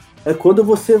viu, é quando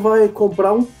você vai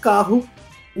comprar um carro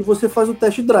e você faz o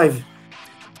test drive.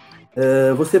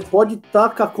 Você pode estar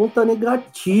com a conta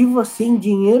negativa, sem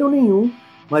dinheiro nenhum,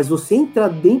 mas você entrar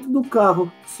dentro do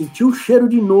carro, sentir o cheiro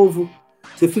de novo,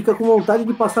 você fica com vontade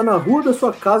de passar na rua da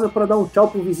sua casa para dar um tchau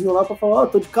pro vizinho lá, para falar,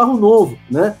 tô de carro novo,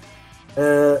 né?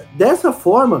 Dessa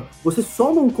forma, você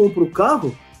só não compra o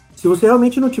carro se você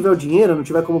realmente não tiver o dinheiro, não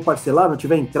tiver como parcelar, não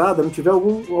tiver entrada, não tiver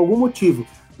algum motivo.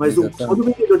 Mas quando o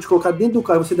vendedor te colocar dentro do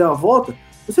carro e você der uma volta,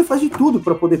 você faz de tudo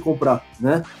para poder comprar,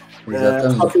 né?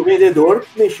 Exatamente. Só que o vendedor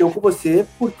mexeu com você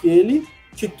porque ele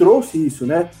te trouxe isso,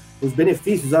 né? Os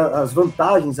benefícios, as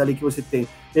vantagens ali que você tem.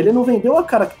 Ele não vendeu a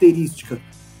característica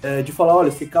de falar, olha,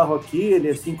 esse carro aqui, ele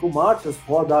é 5 marchas,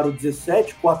 roda aro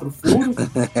 17, 4 furos,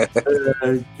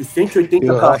 de 180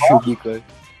 Eu cavalos. acho o bico,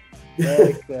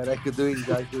 caraca, eu dou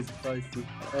risada que você fala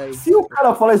assim. Se o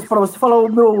cara falar isso pra você, fala,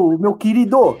 o meu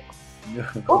querido,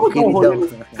 vamos dar um rolê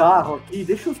nesse carro aqui,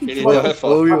 deixa eu sentir Queridão é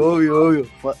foda.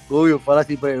 Oi, fala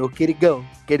assim pra ele, ô querigão.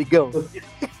 Queridão.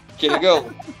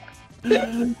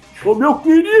 Ô, meu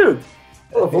querido,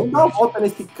 vamos dar uma volta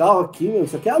nesse carro aqui, meu,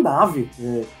 isso aqui é a nave.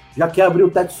 Já quer abrir o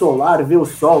teto solar, ver o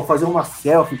sol, fazer uma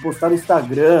selfie, postar no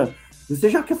Instagram. Você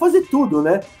já quer fazer tudo,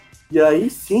 né? E aí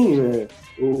sim,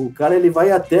 o cara ele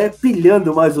vai até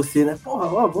pilhando mais você, né? Porra,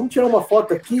 ó, vamos tirar uma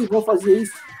foto aqui, vamos fazer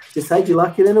isso. Você sai de lá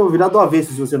querendo virar do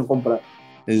avesso se você não comprar.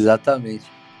 Exatamente.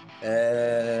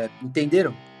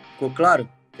 Entenderam? Ficou claro?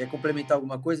 Quer complementar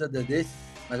alguma coisa desse?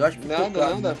 Mas eu acho que ficou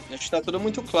claro. Nada. Acho que tá tudo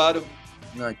muito claro.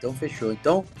 Não, então fechou.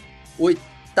 Então,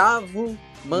 8º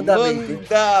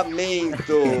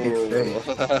mandamento.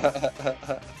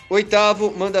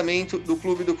 Oitavo mandamento do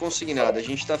Clube do Consignado. A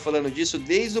gente tá falando disso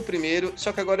desde o primeiro,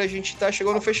 só que agora a gente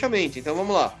chegou no fechamento. Então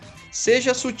vamos lá.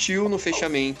 Seja sutil no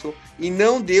fechamento e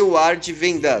não dê o ar de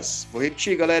vendas. Vou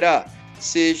repetir, galera.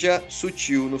 Seja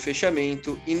sutil no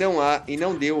fechamento e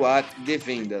não dê o ar de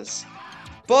vendas.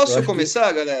 Posso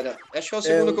começar, galera? Acho que é o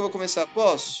segundo que eu vou começar.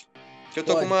 Posso? Que eu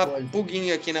tô com uma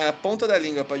pulguinha aqui na ponta da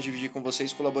língua para dividir com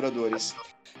vocês, colaboradores.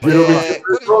 Geralmente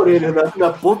na orelha,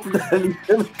 na ponta da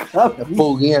língua no cabelo.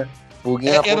 Pulguinha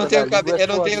eu não tenho cabelo.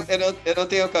 Eu não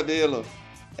tenho cabelo.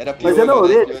 Era piolho, mas é na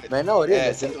orelha. Mas é na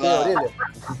orelha, você não tem a orelha?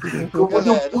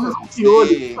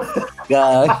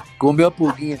 Comeu a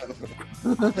pulguinha.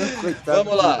 Coitado.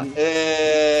 Vamos lá.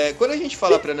 Quando a gente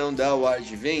fala para não dar o ar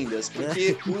de vendas,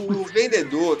 porque o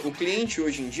vendedor, o cliente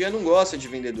hoje em dia não gosta de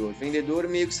vendedor. Vendedor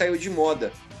meio que saiu de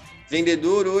moda.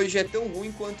 Vendedor hoje é tão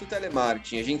ruim quanto o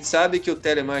telemarketing. A gente sabe que o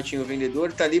telemarketing e o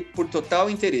vendedor tá ali por total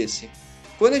interesse.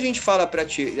 Quando a gente fala para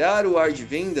tirar o ar de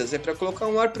vendas, é para colocar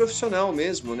um ar profissional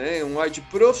mesmo, né? Um ar de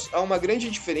Há uma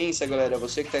grande diferença, galera,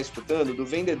 você que está escutando, do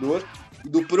vendedor e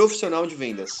do profissional de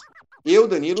vendas. Eu,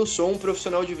 Danilo, sou um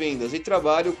profissional de vendas e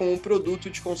trabalho com um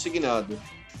produto de consignado.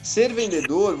 Ser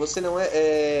vendedor, você não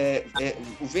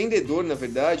o vendedor, na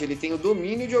verdade, ele tem o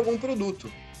domínio de algum produto.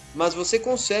 Mas você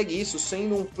consegue isso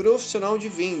sendo um profissional de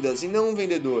vendas e não um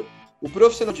vendedor. O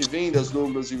profissional de vendas,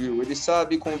 Douglas e Will, ele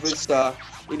sabe conversar,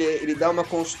 ele dá uma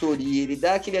consultoria, ele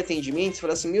dá aquele atendimento e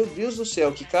fala assim, meu Deus do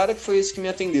céu, que cara que foi esse que me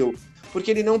atendeu? Porque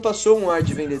ele não passou um ar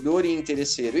de vendedor e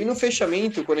interesseiro. E no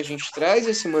fechamento, quando a gente traz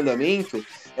esse mandamento,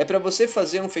 é para você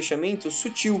fazer um fechamento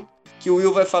sutil, que o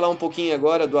Will vai falar um pouquinho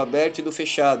agora do aberto e do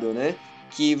fechado, né?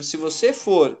 Que se você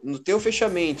for no teu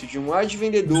fechamento de um ar de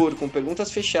vendedor com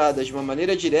perguntas fechadas de uma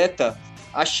maneira direta,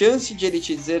 a chance de ele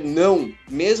te dizer não,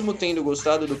 mesmo tendo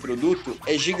gostado do produto,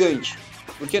 é gigante.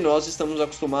 Porque nós estamos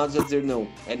acostumados a dizer não.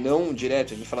 É não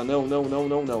direto, a gente fala não.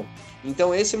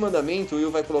 Então esse mandamento, o Will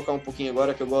vai colocar um pouquinho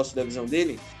agora, que eu gosto da visão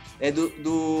dele, é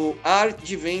do ar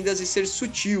de vendas e ser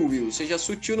sutil, Will. Seja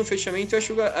sutil no fechamento. Eu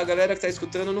acho que a galera que está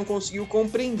escutando não conseguiu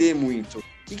compreender muito.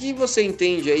 O que você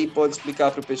entende aí, pode explicar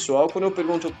para o pessoal, quando eu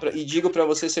pergunto e digo para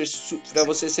você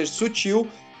ser sutil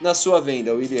na sua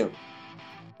venda, William?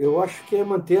 Eu acho que é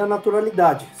manter a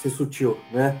naturalidade, ser sutil,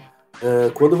 né?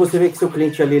 Quando você vê que seu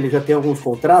cliente ali ele já tem alguns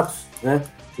contratos, né?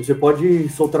 Você pode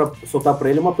soltar para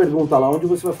ele uma pergunta lá, onde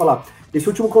você vai falar, esse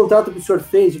último contrato que o senhor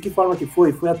fez, de que forma que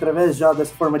foi? Foi através já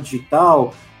dessa forma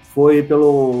digital? Foi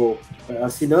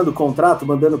assinando o contrato,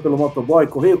 mandando pelo motoboy,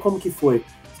 correio? Como que foi?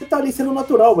 Você tá ali sendo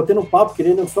natural, batendo papo,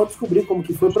 querendo só descobrir como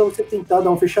que foi para você tentar dar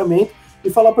um fechamento e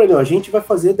falar para ele, ó, a gente vai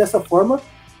fazer dessa forma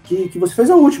que você fez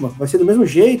a última, vai ser do mesmo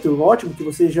jeito, ótimo que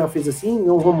você já fez assim,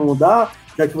 não vamos mudar,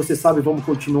 já que você sabe, vamos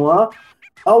continuar,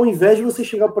 ao invés de você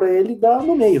chegar para ele e dar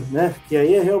no meio, né? Que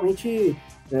aí é realmente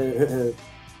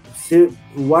ser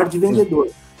o ar de vendedor.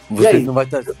 Você aí, não vai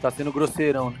estar sendo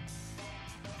grosseirão, né?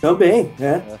 Também,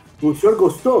 né? O senhor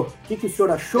gostou? O que o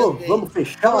senhor achou? Vamos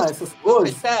fechar essas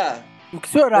coisas? O que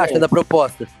o senhor acha da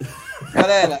proposta?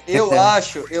 Galera, eu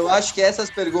acho que essas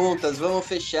perguntas, vamos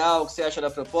fechar, o que você acha da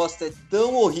proposta, é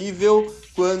tão horrível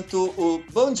quanto o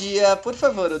bom dia, por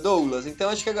favor, Douglas. Então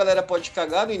acho que a galera pode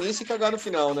cagar no início e cagar no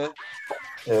final, né?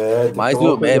 Mais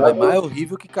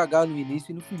horrível que cagar no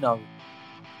início e no final.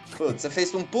 Putz, você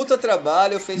fez um puta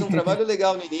trabalho, fez um trabalho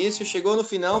legal no início, chegou no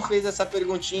final, fez essa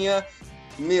perguntinha,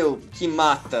 que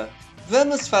mata.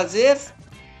 Vamos fazer?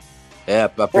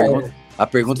 A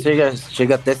pergunta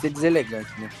chega até a ser deselegante,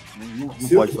 né? Não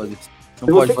pode fazer isso. Se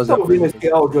você que está ouvindo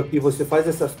esse áudio aqui, você faz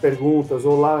essas perguntas,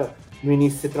 ou lá no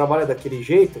início você trabalha daquele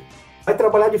jeito, vai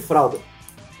trabalhar de fralda.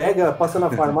 Passa na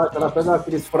farmácia, ela pega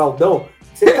aqueles fraldão,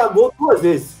 você cagou 2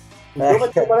 vezes. Então vai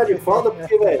trabalhar de fralda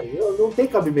porque, velho, não tem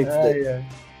cabimento isso daí.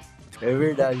 É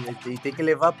verdade, tem que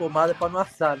levar a pomada pra não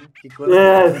assar, né?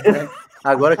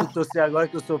 Agora que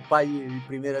eu sou pai em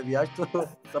primeira viagem, tô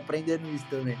aprendendo isso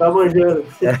também. Tá manjando.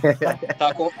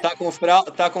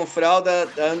 Tá com fralda,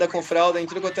 anda com fralda em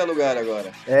tudo quanto é lugar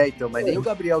agora. Então, mas nem o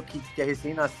Gabriel, que é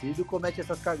recém-nascido, comete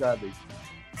essas cagadas aí.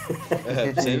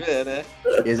 Pra você ver, né?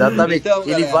 Exatamente. Então,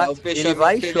 ele galera,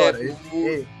 vai e chora.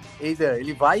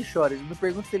 Ele vai e chora. Ele não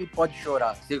pergunta se ele pode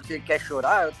chorar. Se ele quer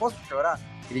chorar, eu posso chorar?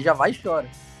 Ele já vai e chora.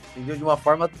 Entendeu? De uma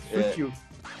forma sutil.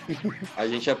 A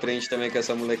gente aprende também com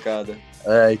essa molecada.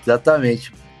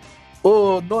 Exatamente.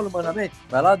 O nono mandamento,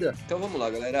 vai lá, Dan. Então vamos lá,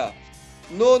 galera.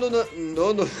 Nono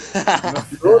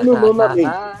mandamento.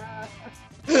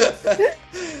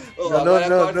 Agora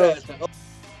corta essa.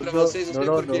 Pra vocês, não sei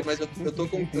porquê, mas eu tô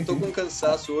com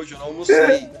cansaço hoje, eu não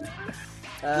almocei.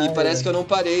 E parece que eu não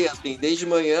parei, assim, desde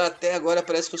manhã até agora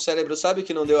parece que o cérebro sabe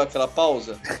que não deu aquela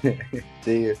pausa.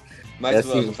 Sim. Mas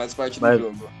vamos, faz parte do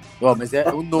jogo. Mas é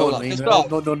o nono, hein? Pessoal,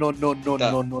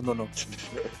 não.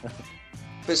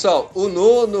 Pessoal, o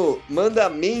nono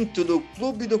mandamento do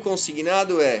Clube do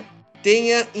Consignado é: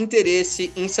 tenha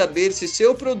interesse em saber se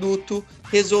seu produto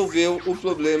resolveu o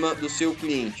problema do seu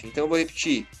cliente. Então eu vou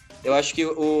repetir. Eu acho que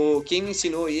quem me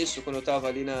ensinou isso quando eu tava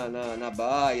ali na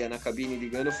baia, na cabine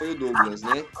ligando, foi o Douglas,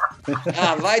 né?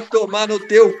 Vai tomar no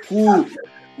teu cu,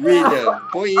 William.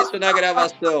 Põe isso na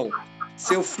gravação.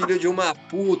 Seu filho de uma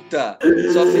puta.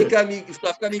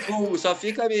 Só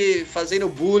fica me fazendo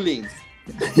bullying.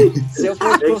 Se eu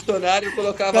fosse funcionário, eu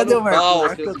colocava Cadê no pau.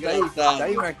 Tá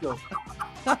aí, Marcão.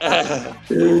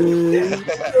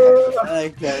 Ai,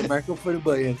 cara, Marcão foi no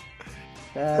banheiro.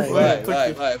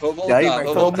 Vai. Vou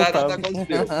voltar, nada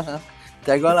aconteceu.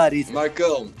 Tá igual a Larissa.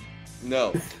 Marcão,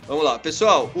 não. Vamos lá.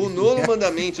 Pessoal, o nono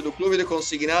mandamento do Clube do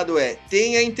Consignado é: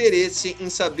 tenha interesse em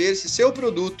saber se seu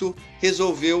produto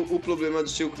resolveu o problema do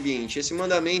seu cliente. Esse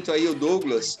mandamento aí, o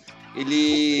Douglas,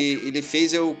 ele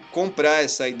fez eu comprar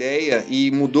essa ideia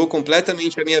e mudou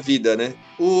completamente a minha vida, né?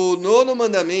 O nono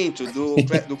mandamento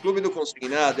do Clube do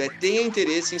Consignado é: tenha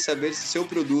interesse em saber se seu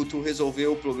produto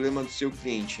resolveu o problema do seu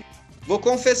cliente. Vou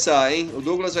confessar, hein? O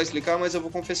Douglas vai explicar, mas eu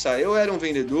vou confessar. Eu era um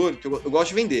vendedor, que eu gosto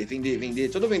de vender.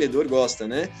 Todo vendedor gosta,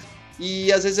 né?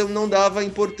 E às vezes eu não dava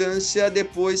importância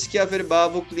depois que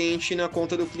averbava o cliente na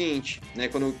conta do cliente, né?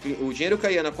 Quando o dinheiro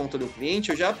caía na conta do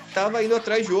cliente, eu já estava indo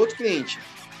atrás de outro cliente.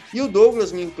 E o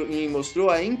Douglas me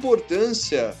mostrou a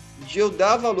importância de eu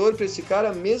dar valor para esse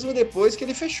cara mesmo depois que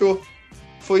ele fechou.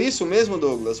 Foi isso mesmo,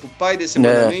 Douglas? O pai desse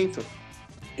mandamento?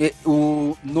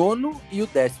 O nono e o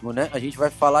 10º, né? A gente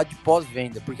vai falar de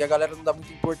pós-venda, porque a galera não dá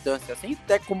muita importância. Assim,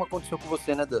 até como aconteceu com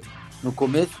você, né, Dan? No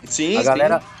começo, sim, a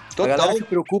galera total. Se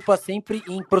preocupa sempre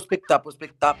em prospectar,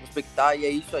 e é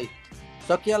isso aí.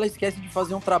 Só que ela esquece de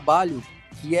fazer um trabalho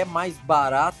que é mais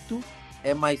barato,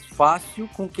 é mais fácil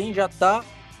com quem já tá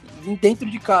dentro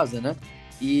de casa, né?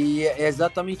 E é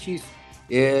exatamente isso.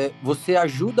 Você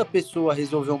ajuda a pessoa a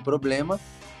resolver um problema.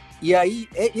 E aí,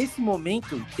 esse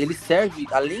momento, ele serve,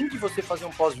 além de você fazer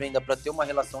um pós-venda para ter uma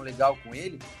relação legal com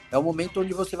ele, é o momento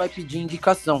onde você vai pedir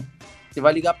indicação. Você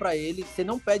vai ligar para ele, você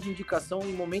não pede indicação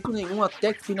em momento nenhum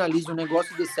até que finalize o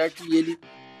negócio, dê certo e ele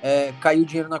caiu o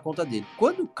dinheiro na conta dele.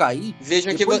 Quando cair...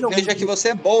 Veja que você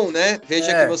é bom, né?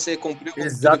 Veja que você cumpriu com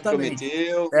tudo que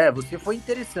prometeu. Você foi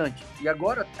interessante. E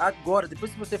agora,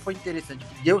 depois que você foi interessante,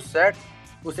 que deu certo,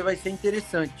 você vai ser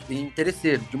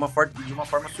interesseiro, de uma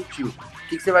forma sutil. O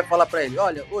que você vai falar para ele?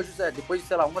 Olha, José, depois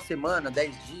de, uma semana,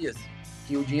 10 dias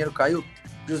que o dinheiro caiu,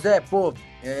 José,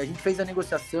 a gente fez a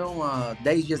negociação há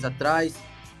 10 dias atrás,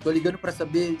 tô ligando para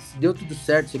saber se deu tudo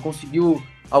certo, você conseguiu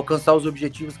alcançar os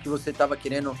objetivos que você estava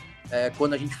querendo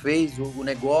quando a gente fez o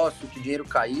negócio, que o dinheiro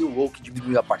caiu ou que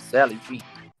diminuiu a parcela, enfim.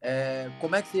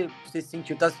 Como é que você se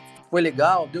sentiu? Foi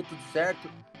legal? Deu tudo certo?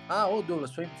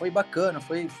 Douglas, foi bacana,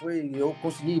 eu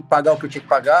consegui pagar o que eu tinha que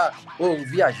pagar, eu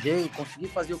viajei, consegui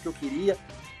fazer o que eu queria.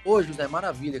 José,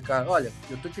 maravilha, cara, olha,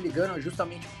 eu tô te ligando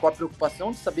justamente com a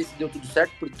preocupação de saber se deu tudo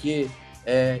certo, porque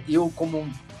eu, como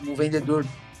um vendedor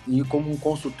e como um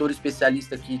consultor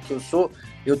especialista que eu sou,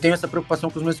 eu tenho essa preocupação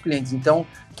com os meus clientes, então,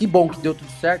 que bom que deu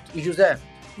tudo certo. E, José,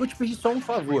 vou te pedir só um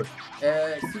favor,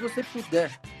 se você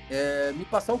puder me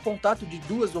passar o contato de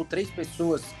 2 ou 3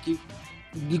 pessoas que,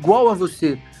 igual a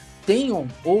você, tenham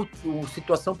ou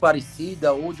situação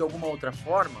parecida ou de alguma outra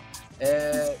forma,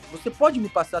 você pode me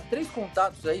passar 3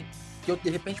 contatos aí que eu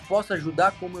de repente possa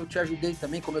ajudar, como eu te ajudei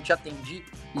também, como eu te atendi.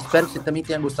 Espero que você também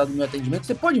tenha gostado do meu atendimento.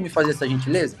 Você pode me fazer essa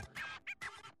gentileza?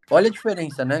 Olha a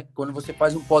diferença, né? Quando você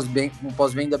faz um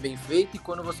pós-venda bem feito e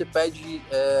quando você pede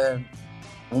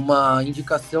uma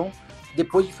indicação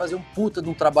depois de fazer um puta de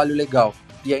um trabalho legal.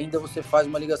 E ainda você faz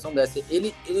uma ligação dessa.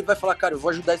 Ele vai falar, cara, eu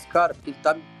vou ajudar esse cara, porque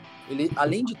ele,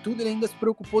 além de tudo, ele ainda se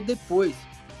preocupou depois.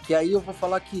 Que aí eu vou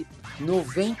falar que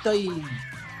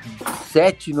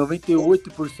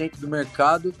 98% do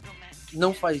mercado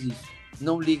não faz isso.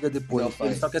 Não liga depois.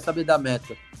 Ele só quer saber da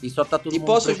meta. E só tá todo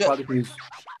mundo preocupado com isso.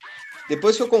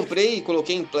 Depois que eu comprei e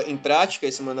coloquei em prática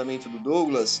esse mandamento do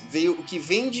Douglas, veio o que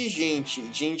vem de gente,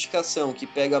 de indicação, que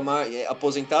pega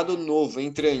aposentado novo,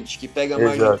 entrante, que pega a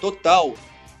margem total,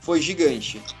 foi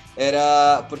gigante.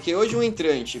 Porque hoje um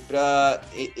entrante, para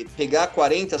pegar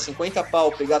 40, 50 pau,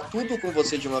 pegar tudo com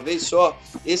você de uma vez só,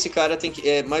 esse cara tem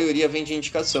que. Maioria vem de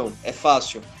indicação, é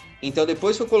fácil. Então,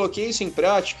 depois que eu coloquei isso em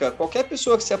prática, qualquer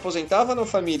pessoa que se aposentava na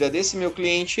família desse meu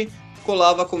cliente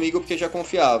colava comigo porque já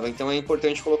confiava. Então, é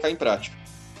importante colocar em prática.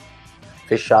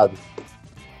 Fechado.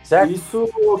 Certo? Isso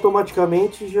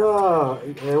automaticamente já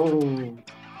é um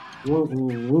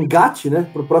engate, né,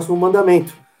 para o próximo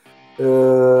mandamento,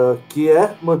 que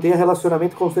é mantenha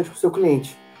relacionamento constante com o seu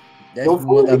cliente.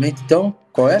 Décimo mandamento, então,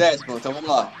 qual é? Décimo, então vamos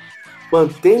lá.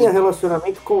 Mantenha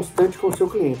relacionamento constante com o seu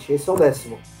cliente. Esse é o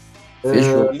 10º.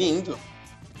 Fechou. Lindo.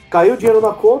 Caiu o dinheiro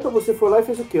na conta, você foi lá e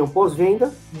fez o quê? Um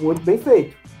pós-venda muito bem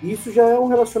feito. Isso já é um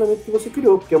relacionamento que você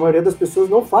criou, porque a maioria das pessoas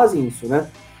não fazem isso, né?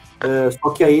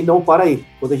 Só que aí não para aí.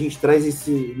 Quando a gente traz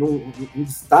esse em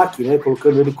destaque, né,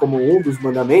 colocando ele como um dos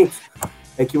mandamentos,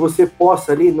 é que você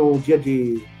possa ali no dia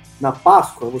na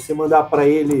Páscoa, você mandar para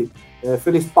ele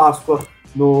Feliz Páscoa,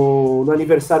 no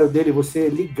aniversário dele, você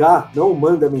ligar, não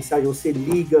manda mensagem, você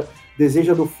liga,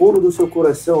 deseja do fundo do seu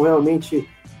coração realmente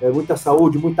muita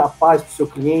saúde, muita paz para o seu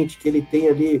cliente, que ele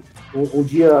tenha ali um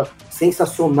dia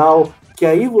sensacional, que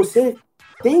aí você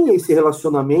tenha esse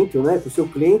relacionamento, né, com o seu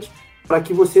cliente, para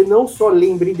que você não só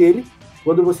lembre dele,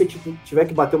 quando você tiver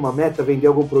que bater uma meta, vender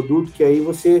algum produto, que aí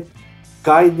você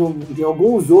cai em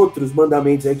alguns outros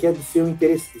mandamentos, aí, que é do seu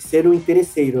interesse, ser um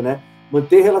interesseiro, né?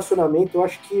 Manter relacionamento, eu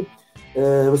acho que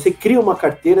você cria uma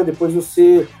carteira, depois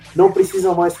você não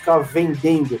precisa mais ficar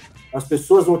vendendo. As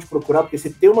pessoas vão te procurar, porque você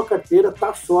tem uma carteira,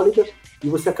 tá sólida, e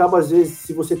você acaba, às vezes,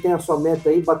 se você tem a sua meta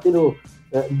aí, batendo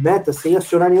meta sem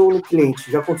acionar nenhum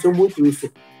cliente. Já aconteceu muito isso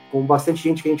com bastante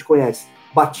gente que a gente conhece.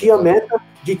 Batia a meta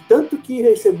de tanto que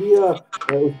recebia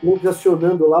os clientes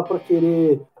acionando lá para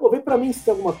querer, vem para mim se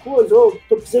tem alguma coisa,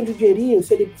 tô precisando de dinheirinho,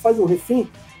 se ele faz um refim.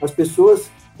 As pessoas,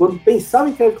 quando pensavam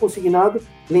em crédito consignado,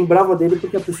 lembravam dele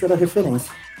porque a pessoa era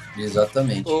referência.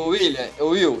 Exatamente.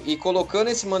 Will, e colocando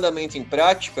esse mandamento em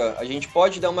prática, a gente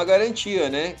pode dar uma garantia,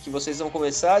 né? Que vocês vão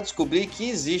começar a descobrir que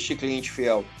existe cliente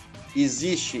fiel.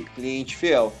 Existe cliente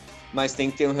fiel. Mas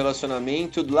tem que ter um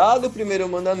relacionamento lá do primeiro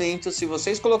mandamento. Se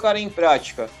vocês colocarem em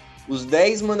prática os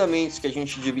 10 mandamentos que a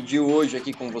gente dividiu hoje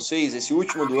aqui com vocês, esse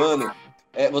último do ano,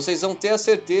 vocês vão ter a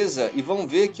certeza e vão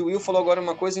ver que o Will falou agora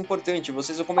uma coisa importante.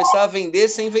 Vocês vão começar a vender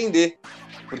sem vender,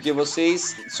 porque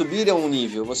vocês subiram um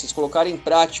nível, vocês colocaram em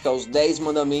prática os 10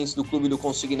 mandamentos do Clube do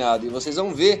Consignado, e vocês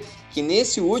vão ver que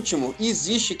nesse último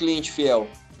existe cliente fiel.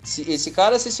 Se esse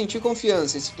cara se sentir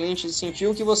confiança, esse cliente se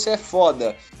sentiu que você é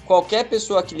foda, qualquer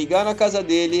pessoa que ligar na casa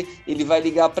dele, ele vai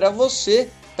ligar para você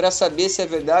para saber se é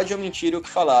verdade ou mentira o que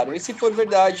falaram. E se for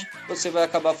verdade, você vai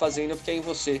acabar fazendo porque é em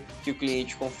você que o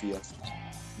cliente confia.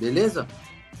 Beleza?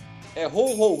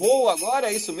 Ho agora?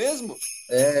 É isso mesmo?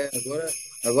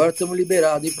 Agora estamos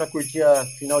liberados aí para curtir a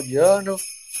final de ano,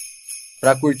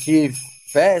 para curtir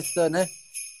festa, né?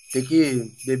 Tem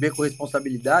que beber com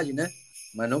responsabilidade, né?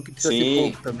 Mas não que precisa ser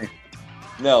pouco também.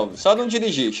 Não, só não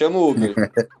dirigir, chama o Uber.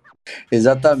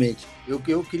 Exatamente. Eu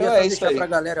queria então só deixar para a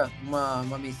galera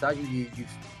uma mensagem de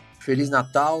Feliz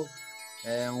Natal,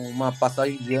 uma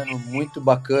passagem de ano muito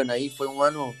bacana aí. Foi um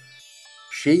ano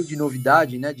cheio de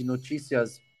novidade, né? De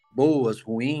notícias boas,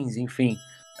 ruins, enfim.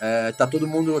 Tá todo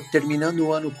mundo terminando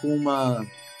o ano com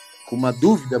uma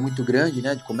dúvida muito grande,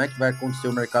 né? De como é que vai acontecer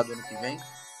o mercado ano que vem.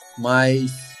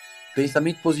 Mas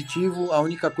pensamento positivo, a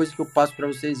única coisa que eu passo para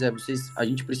vocês a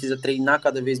gente precisa treinar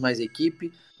cada vez mais a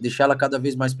equipe, deixá-la cada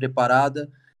vez mais preparada,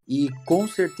 e com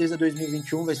certeza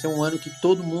 2021 vai ser um ano que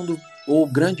todo mundo, ou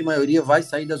grande maioria, vai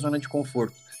sair da zona de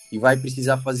conforto e vai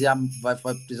precisar fazer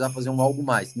um algo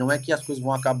mais. Não é que as coisas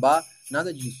vão acabar,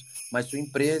 nada disso, mas sua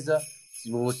empresa,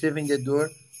 se você é vendedor,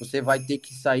 você vai ter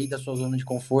que sair da sua zona de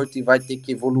conforto e vai ter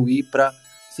que evoluir para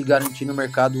se garantir no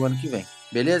mercado o ano que vem.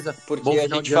 Beleza? Porque a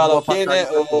gente fala o quê, né?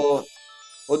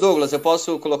 Ô Douglas, eu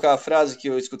posso colocar a frase que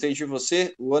eu escutei de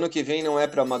você? O ano que vem não é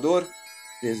para amador?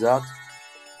 Exato,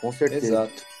 com certeza.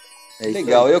 Exato.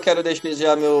 Legal, eu quero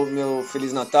desejar meu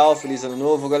Feliz Natal, Feliz Ano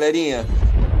Novo, galerinha.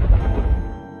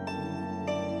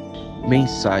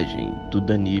 Mensagem do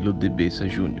Danilo Debessa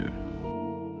Júnior.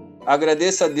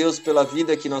 Agradeça a Deus pela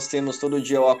vida que nós temos todo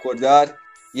dia ao acordar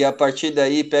e a partir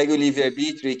daí pegue o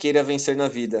livre-arbítrio e queira vencer na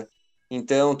vida.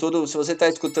 Então, se você está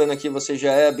escutando aqui, você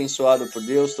já é abençoado por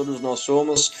Deus, todos nós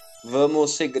somos.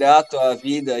 Vamos ser gratos à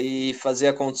vida e fazer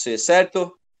acontecer,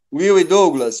 certo? Will e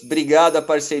Douglas, obrigado a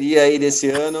parceria aí desse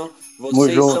ano.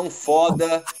 Vocês são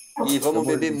foda. E vamos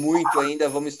beber muito ainda,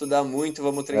 vamos estudar muito,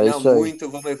 vamos treinar muito,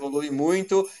 vamos evoluir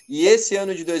muito. E esse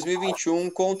ano de 2021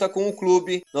 conta com o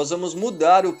clube. Nós vamos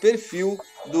mudar o perfil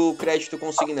do crédito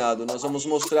consignado. Nós vamos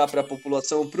mostrar para a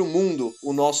população, para o mundo,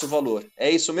 o nosso valor. É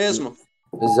isso mesmo?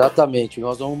 Exatamente.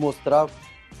 Nós vamos mostrar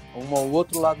o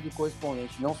outro lado do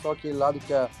correspondente. Não só aquele lado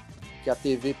que a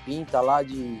TV pinta lá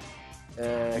de...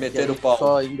 meter que o pau.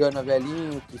 Só engana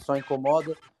velhinho, que só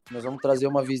incomoda. Nós vamos trazer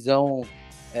uma visão...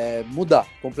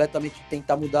 completamente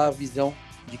tentar mudar a visão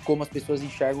de como as pessoas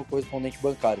enxergam o correspondente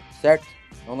bancário, certo?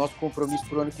 É o nosso compromisso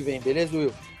pro ano que vem, beleza,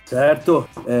 Will? Certo.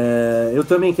 Eu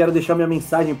também quero deixar minha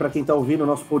mensagem para quem está ouvindo o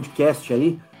nosso podcast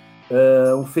aí.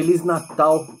 Um Feliz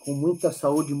Natal, com muita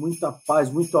saúde, muita paz,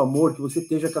 muito amor, que você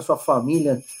esteja com a sua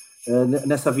família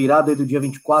nessa virada aí do dia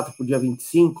 24 para o dia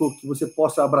 25, que você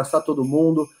possa abraçar todo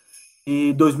mundo.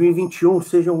 E 2021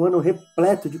 seja um ano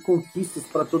repleto de conquistas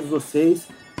para todos vocês.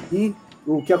 E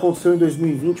o que aconteceu em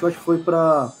 2020, eu acho que foi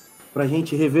para a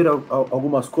gente rever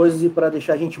algumas coisas e para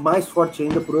deixar a gente mais forte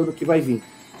ainda para o ano que vai vir.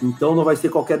 Então não vai ser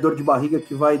qualquer dor de barriga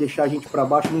que vai deixar a gente para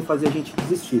baixo nem fazer a gente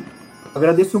desistir.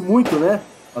 Agradeço muito, né,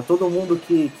 a todo mundo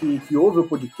que ouve o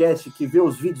podcast, que vê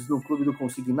os vídeos do Clube do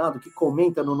Consignado, que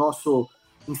comenta no nosso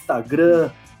Instagram,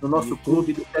 no nosso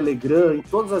clube do Telegram, em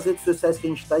todas as redes sociais que a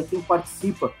gente está e quem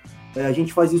participa. A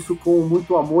gente faz isso com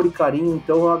muito amor e carinho,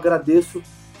 então eu agradeço,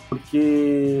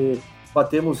 porque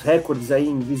batemos recordes aí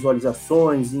em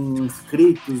visualizações, em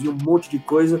inscritos e um monte de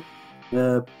coisa,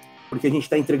 porque a gente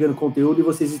está entregando conteúdo e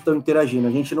vocês estão interagindo.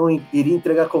 A gente não iria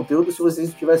entregar conteúdo se vocês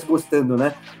estivessem gostando,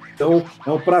 né? Então é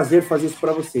um prazer fazer isso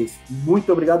para vocês. Muito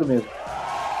obrigado mesmo.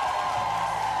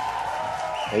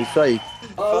 É isso aí.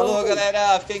 Falou,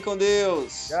 galera. Fiquem com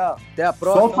Deus. Tchau. Até a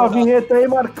próxima. Solta a vinheta aí,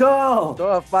 Marcão.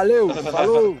 Valeu.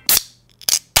 Falou.